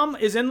Tom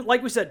is in,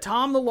 like we said,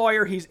 Tom the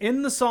lawyer, he's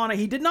in the sauna.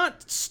 He did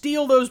not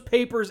steal those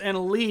papers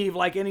and leave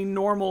like any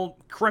normal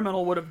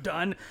criminal would have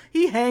done.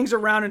 He hangs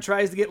around and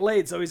tries to get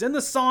laid. So he's in the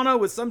sauna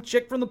with some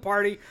chick from the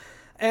party,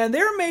 and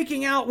they're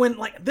making out when,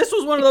 like, this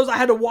was one of those I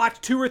had to watch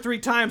 2 or 3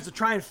 times to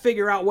try and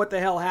figure out what the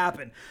hell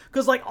happened.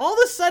 Because, like, all of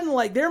a sudden,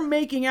 like, they're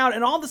making out,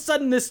 and all of a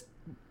sudden this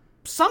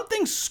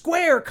something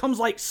square comes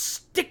like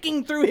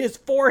sticking through his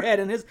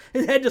forehead, and his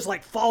head just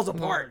like falls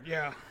apart.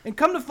 Yeah. And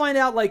come to find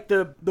out, like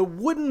the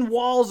wooden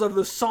walls of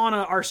the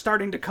sauna are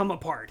starting to come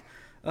apart.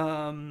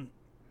 So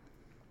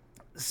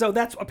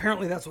that's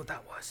apparently that's what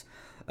that was.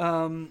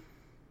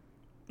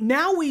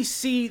 Now we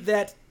see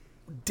that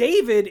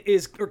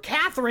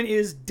Catherine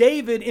is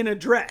David in a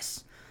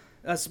dress.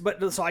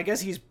 So I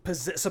guess he's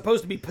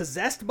supposed to be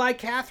possessed by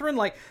Catherine.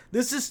 Like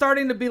this is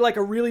starting to be like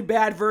a really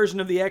bad version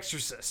of The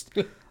Exorcist.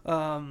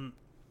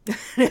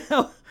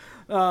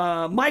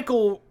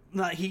 Michael,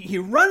 he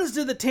runs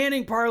to the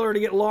tanning parlor to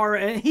get Laura,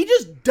 and he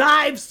just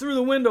dives through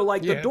the window.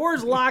 Like the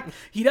door's locked.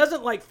 He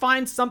doesn't like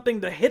find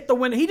something to hit the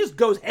window. He just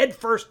goes head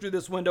first through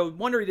this window.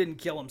 Wonder he didn't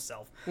kill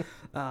himself.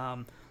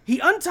 He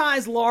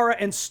unties Laura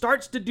and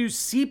starts to do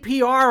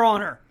CPR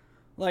on her.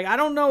 Like, I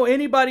don't know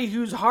anybody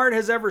whose heart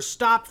has ever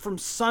stopped from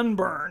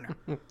sunburn.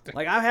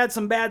 Like, I've had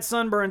some bad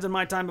sunburns in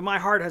my time, but my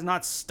heart has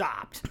not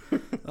stopped.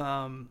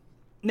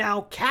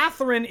 Now,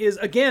 Catherine is,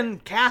 again,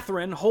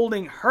 Catherine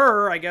holding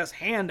her, I guess,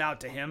 hand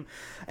out to him.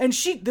 And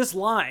this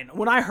line,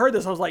 when I heard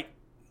this, I was like,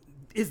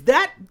 is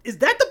that the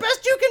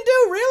best you can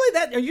do?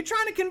 Really? Are you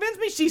trying to convince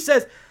me? She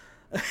says,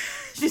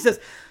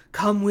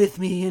 "Come with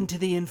me into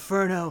the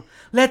inferno.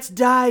 Let's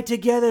die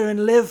together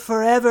and live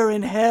forever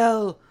in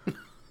hell."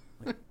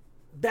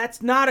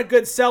 That's not a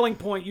good selling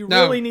point. You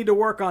really need to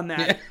work on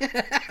that.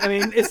 Yeah. I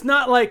mean, it's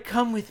not like,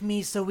 "Come with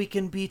me so we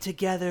can be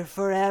together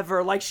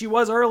forever," like she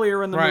was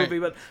earlier in the movie.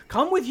 But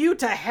 "come with you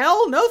to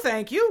hell? No,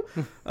 thank you.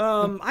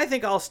 I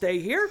think I'll stay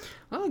here."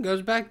 Well, it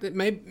goes back that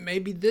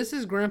maybe this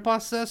is Grandpa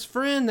Seth's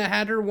friend that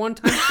had her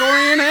one-time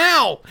story in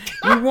hell.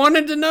 You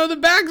wanted to know the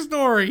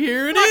backstory.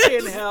 Here it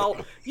is. In hell.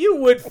 You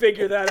would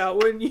figure that out,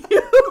 wouldn't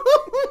you?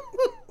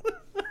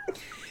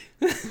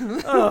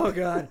 Oh,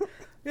 God.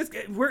 It's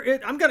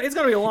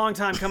gonna be a long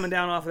time coming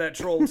down off of that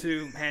Troll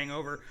 2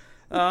 hangover.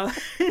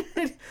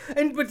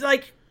 But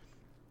like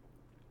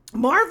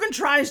Marvin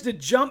tries to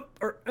jump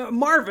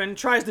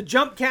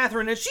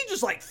Catherine, and she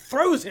just like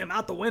throws him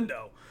out the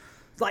window.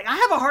 Like, I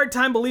have a hard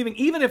time believing,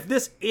 even if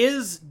this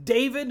is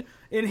David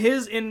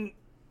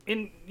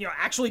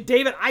actually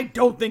David, I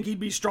don't think he'd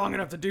be strong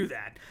enough to do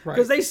that.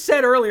 Because they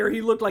said earlier he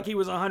looked like he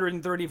was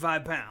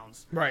 135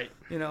 pounds. Right.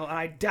 And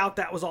I doubt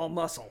that was all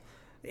muscle.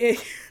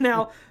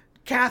 Now,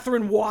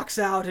 Catherine walks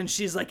out and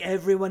she's like,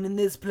 everyone in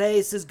this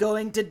place is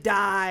going to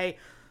die.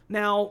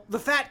 Now, the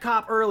fat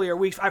cop earlier,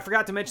 I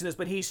forgot to mention this,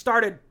 but he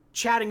started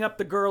chatting up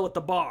the girl at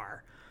the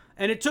bar.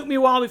 And it took me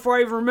a while before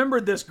I even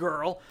remembered this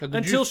girl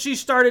until she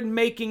started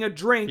making a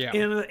drink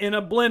in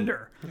a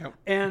blender. Yep.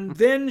 And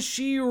then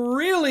she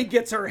really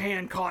gets her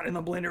hand caught in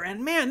the blender.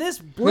 And man, this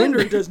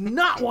blender does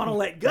not want to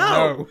let go.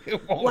 No,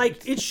 it won't.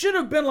 Like, it should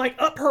have been like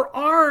up her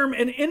arm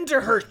and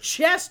into her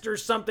chest or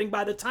something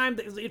by the time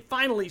that it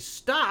finally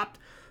stopped.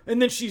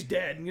 And then she's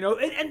dead,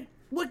 And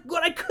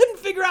what I couldn't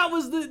figure out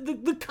was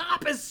the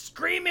cop is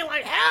screaming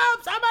like,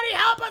 help, somebody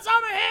help us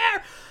over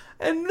here.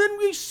 And then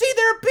we see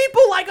there are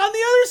people like on the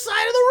other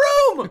side of the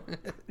room.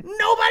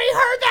 Nobody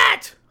heard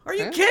that. Are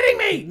you kidding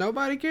me?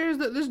 Nobody cares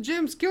that this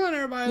Jim's killing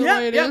everybody the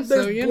way it is.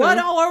 There's blood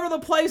all over the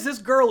place. This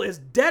girl is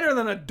deader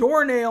than a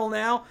doornail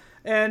now.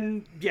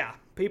 And yeah,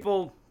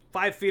 people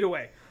 5 feet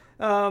away.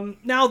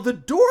 Now the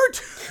door.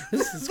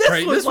 This is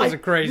crazy. This was a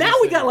crazy. Now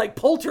we got like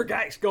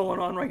poltergeist going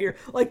on right here.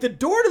 Like the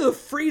door to the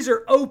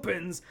freezer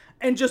opens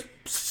and just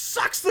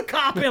sucks the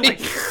cop in.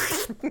 Like,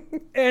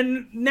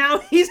 and now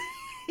he's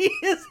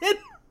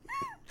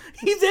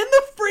in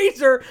the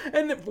freezer,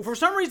 and for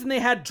some reason they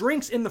had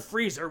drinks in the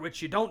freezer,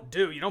 which you don't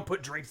do. You don't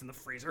put drinks in the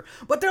freezer.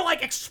 But they're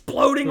like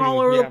exploding all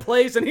over the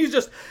place, and he's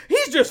just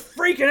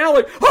freaking out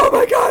like, oh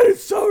my god,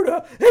 it's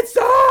soda! It's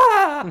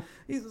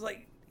He's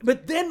like,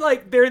 but then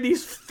like there are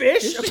these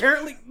fish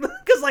apparently,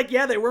 because like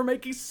they were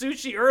making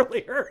sushi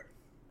earlier.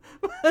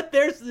 But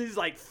there's these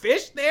like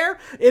fish there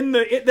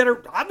that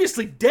are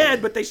obviously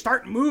dead, but they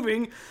start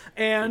moving,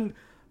 and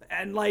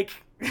like.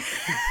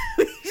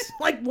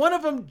 Like one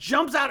of them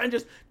jumps out and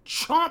just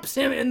chomps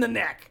him in the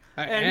neck.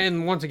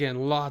 And once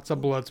again, lots of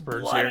blood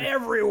spurts blood here.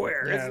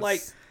 Everywhere. Yes. It's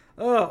like,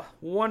 oh,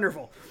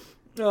 wonderful.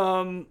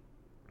 Now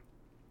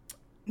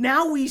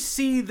we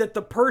see that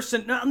the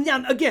person...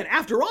 Now, again,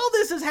 after all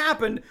this has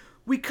happened,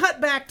 we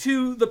cut back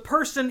to the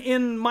person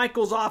in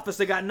Michael's office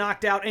that got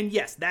knocked out, and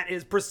yes, that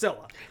is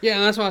Priscilla. Yeah,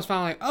 and that's why I was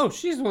finally like, oh,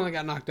 she's the one that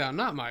got knocked out,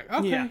 not Mike.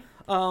 Okay. Yeah.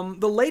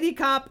 The lady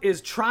cop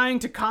is trying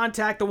to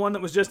contact the one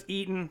that was just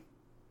eaten.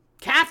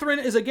 Catherine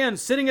is, again,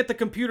 sitting at the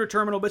computer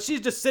terminal, but she's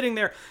just sitting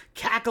there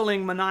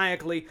cackling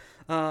maniacally.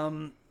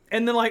 And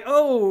then like,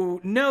 oh,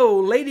 no,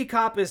 Lady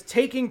Cop is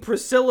taking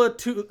Priscilla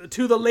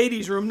to the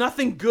ladies' room.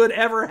 Nothing good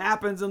ever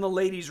happens in the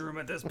ladies' room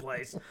at this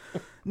place.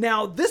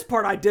 Now, this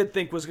part I did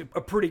think was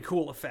a pretty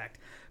cool effect.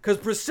 Because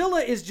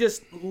Priscilla is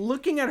just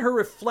looking at her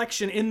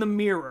reflection in the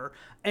mirror,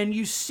 and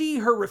you see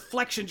her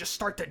reflection just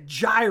start to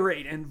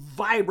gyrate and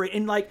vibrate.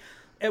 And like,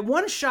 at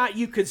one shot,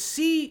 you could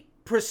see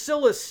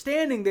Priscilla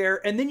standing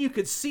there, and then you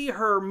could see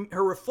her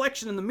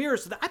reflection in the mirror.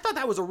 So I thought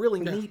that was a really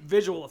neat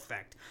visual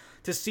effect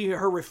to see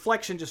her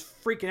reflection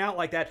just freaking out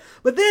like that.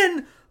 But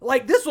then,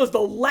 like, this was the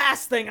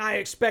last thing I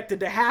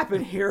expected to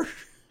happen here.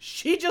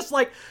 She just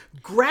like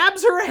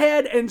grabs her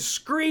head and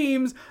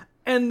screams,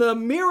 and the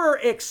mirror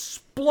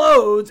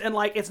explodes, and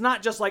like it's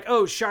not just like,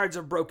 oh, shards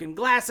of broken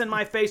glass in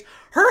my face.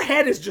 Her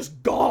head is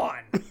just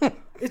gone.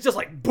 It's just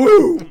like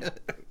boom.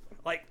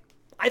 Like,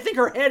 I think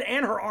her head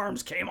and her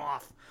arms came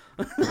off.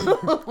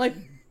 Like,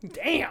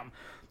 damn.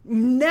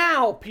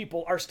 Now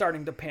people are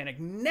starting to panic.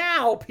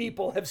 Now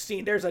people have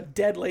seen there's a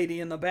dead lady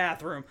in the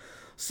bathroom.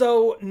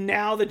 So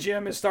now the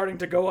gym is starting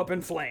to go up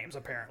in flames,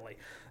 apparently.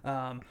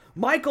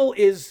 Michael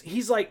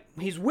he's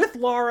with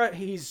Laura.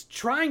 He's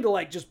trying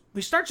to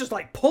he starts just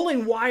like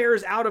pulling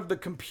wires out of the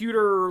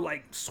computer,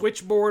 like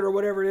switchboard or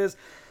whatever it is.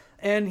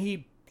 And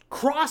he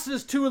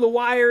crosses two of the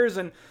wires,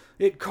 and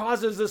it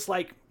causes this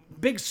like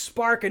big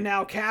spark, and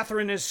now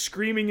Catherine is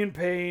screaming in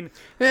pain.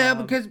 Yeah,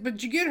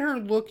 but you get her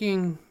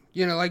looking,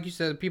 like you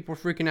said, people are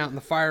freaking out and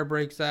the fire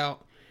breaks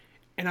out.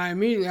 And I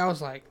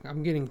was like,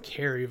 I'm getting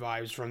Carrie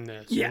vibes from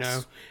this,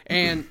 yes.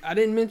 And I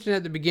didn't mention it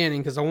at the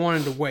beginning because I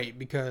wanted to wait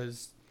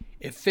because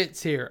it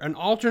fits here. An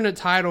alternate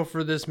title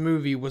for this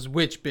movie was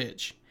Witch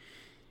Bitch.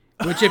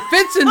 Which it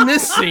fits in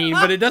this scene,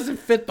 but it doesn't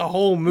fit the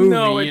whole movie.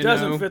 No, it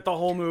doesn't fit the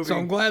whole movie. So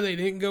I'm glad they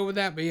didn't go with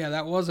that. But yeah,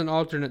 that was an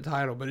alternate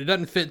title, but it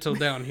doesn't fit till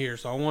down here.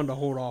 So I wanted to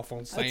hold off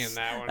on saying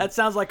that one. That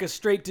sounds like a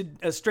straight to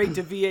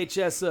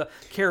VHS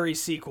Carrie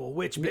sequel.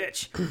 Witch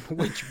Bitch.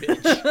 Witch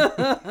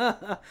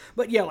Bitch.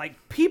 But yeah,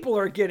 like people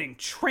are getting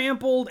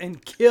trampled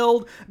and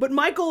killed. But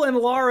Michael and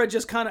Laura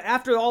just kind of,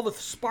 after all the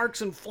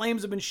sparks and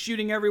flames have been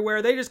shooting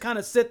everywhere, they just kind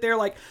of sit there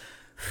like,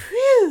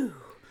 phew.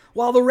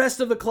 While the rest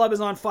of the club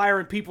is on fire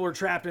and people are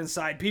trapped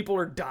inside. People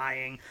are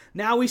dying.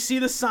 Now we see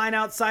the sign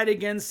outside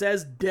again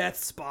says Death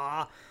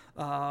Spa.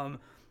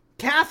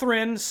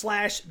 Catherine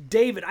 /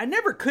 David. I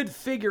never could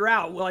figure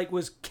out, like,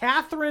 was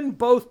Catherine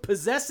both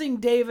possessing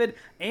David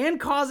and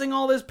causing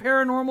all this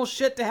paranormal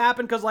shit to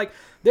happen? Because, like,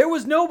 there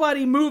was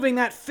nobody moving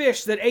that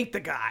fish that ate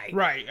the guy.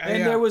 Right.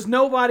 And there was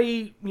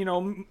nobody,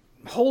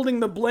 holding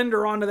the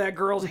blender onto that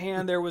girl's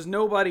hand. There was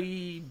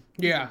nobody.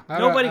 Yeah.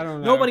 Nobody I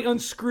don't know.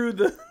 unscrewed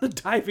the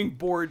diving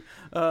board.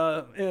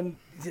 But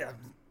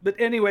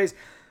anyways,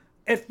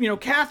 if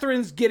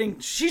Catherine's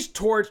she's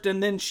torched,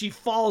 and then she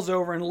falls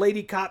over, and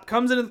Lady Cop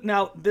comes in.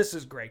 Now this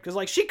is great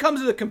because she comes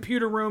to the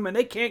computer room and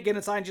they can't get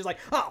inside, and she's like,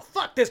 "Oh,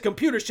 fuck this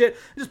computer shit!"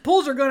 Just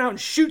pulls her gun out and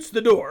shoots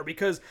the door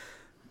because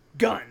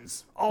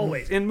guns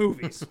always in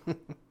movies.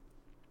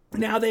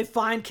 Now they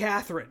find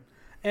Catherine,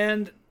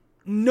 and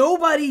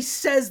nobody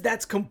says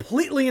that's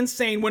completely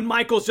insane when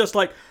Michael's just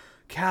like,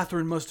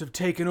 Catherine must have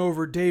taken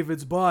over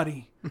David's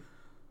body.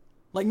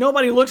 Like,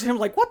 nobody looks at him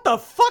like, what the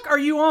fuck are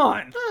you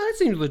on? Oh, that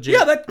seems legit.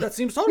 Yeah, that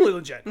seems totally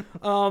legit.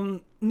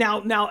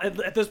 Now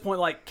at this point,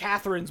 like,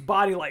 Catherine's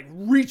body, like,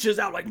 reaches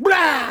out, like,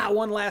 rah!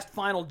 One last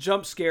final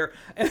jump scare.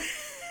 And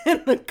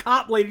the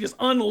cop lady just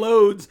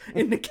unloads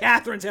into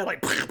Catherine's head,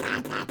 like,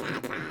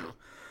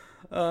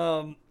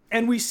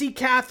 and we see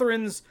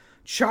Catherine's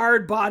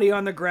charred body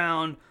on the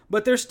ground,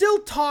 but they're still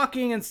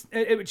talking, and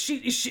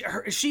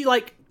she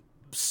like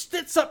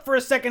sits up for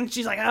a second.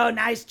 She's like, "Oh,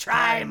 nice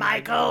try,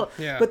 Michael."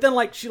 Yeah. But then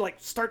like she like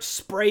starts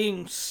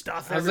spraying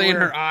stuff I was everywhere.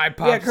 saying her eye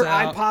pops Yeah, her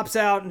eye out. pops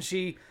out, and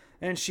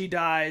she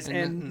dies.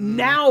 And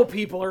now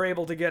people are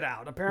able to get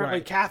out. Apparently,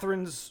 Right.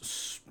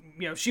 Catherine's,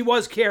 she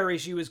was Carrie.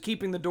 She was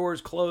keeping the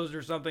doors closed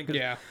or something.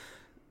 Yeah.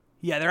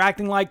 Yeah, they're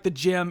acting like the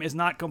gym is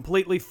not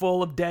completely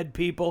full of dead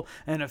people,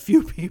 and a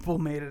few people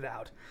made it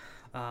out.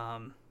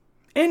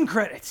 End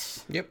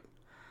credits. Yep.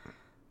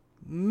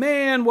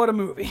 Man, what a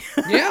movie.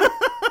 Yeah.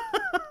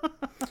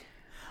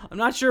 I'm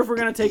not sure if we're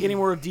going to take any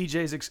more of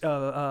DJ's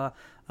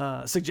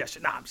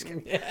suggestion. Nah, I'm just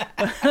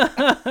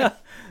kidding.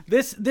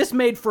 This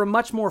made for a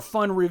much more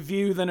fun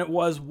review than it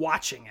was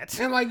watching it.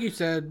 And like you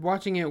said,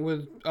 watching it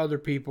with other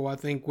people, I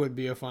think, would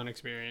be a fun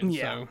experience.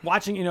 Yeah, So,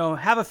 watching,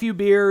 have a few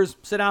beers,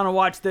 sit down and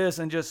watch this,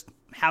 and just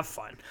have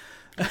fun.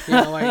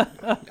 like,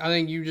 I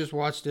think you just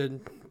watched it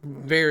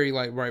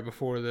right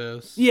before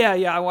this. Yeah,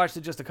 I watched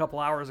it just a couple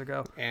hours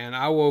ago. And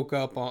I woke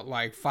up at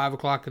like 5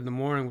 o'clock in the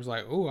morning, was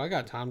like, "Oh, I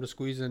got time to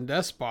squeeze in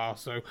Death Spa."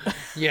 So,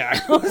 yeah.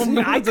 I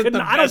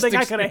don't think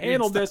I could have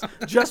handled this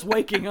just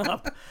waking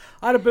up.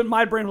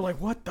 My brain was like,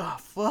 what the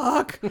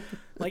fuck?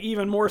 Like,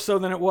 even more so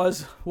than it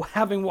was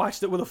having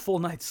watched it with a full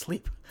night's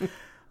sleep.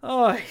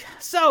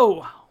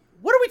 So,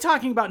 what are we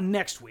talking about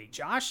next week,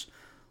 Josh?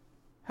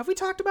 Have we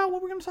talked about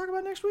what we're going to talk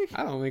about next week?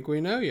 I don't think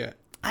we know yet.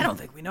 I don't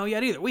think we know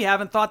yet either. We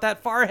haven't thought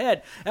that far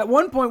ahead. At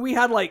one point, we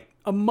had like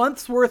a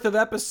month's worth of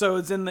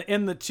episodes in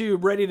the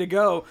tube ready to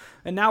go,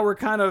 and now we're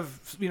kind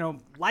of,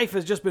 life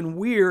has just been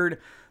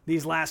weird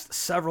these last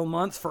several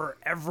months for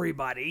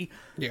everybody.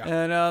 Yeah.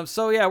 And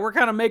we're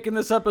kind of making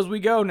this up as we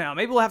go now.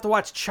 Maybe we'll have to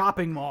watch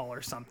Chopping Mall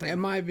or something. It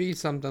might be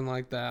something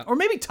like that. Or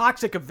maybe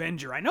Toxic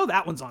Avenger. I know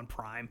that one's on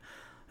Prime,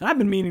 and I've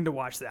been meaning to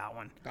watch that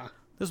one.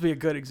 This will be a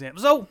good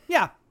example. So,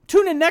 yeah,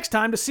 tune in next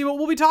time to see what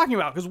we'll be talking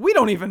about, because we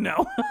don't even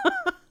know.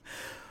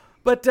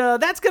 But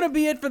that's going to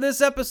be it for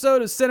this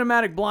episode of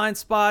Cinematic Blind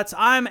Spots.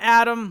 I'm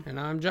Adam. And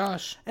I'm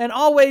Josh. And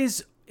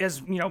always,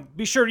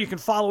 be sure you can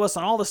follow us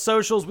on all the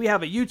socials. We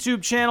have a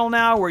YouTube channel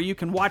now where you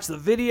can watch the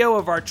video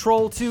of our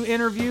Troll 2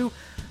 interview.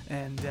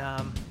 And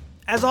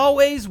as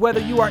always,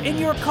 whether you are in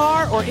your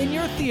car or in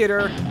your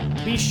theater,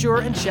 be sure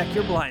and check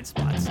your blind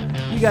spots.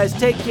 You guys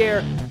take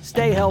care,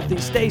 stay healthy,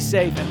 stay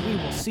safe, and we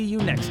will see you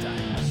next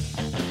time.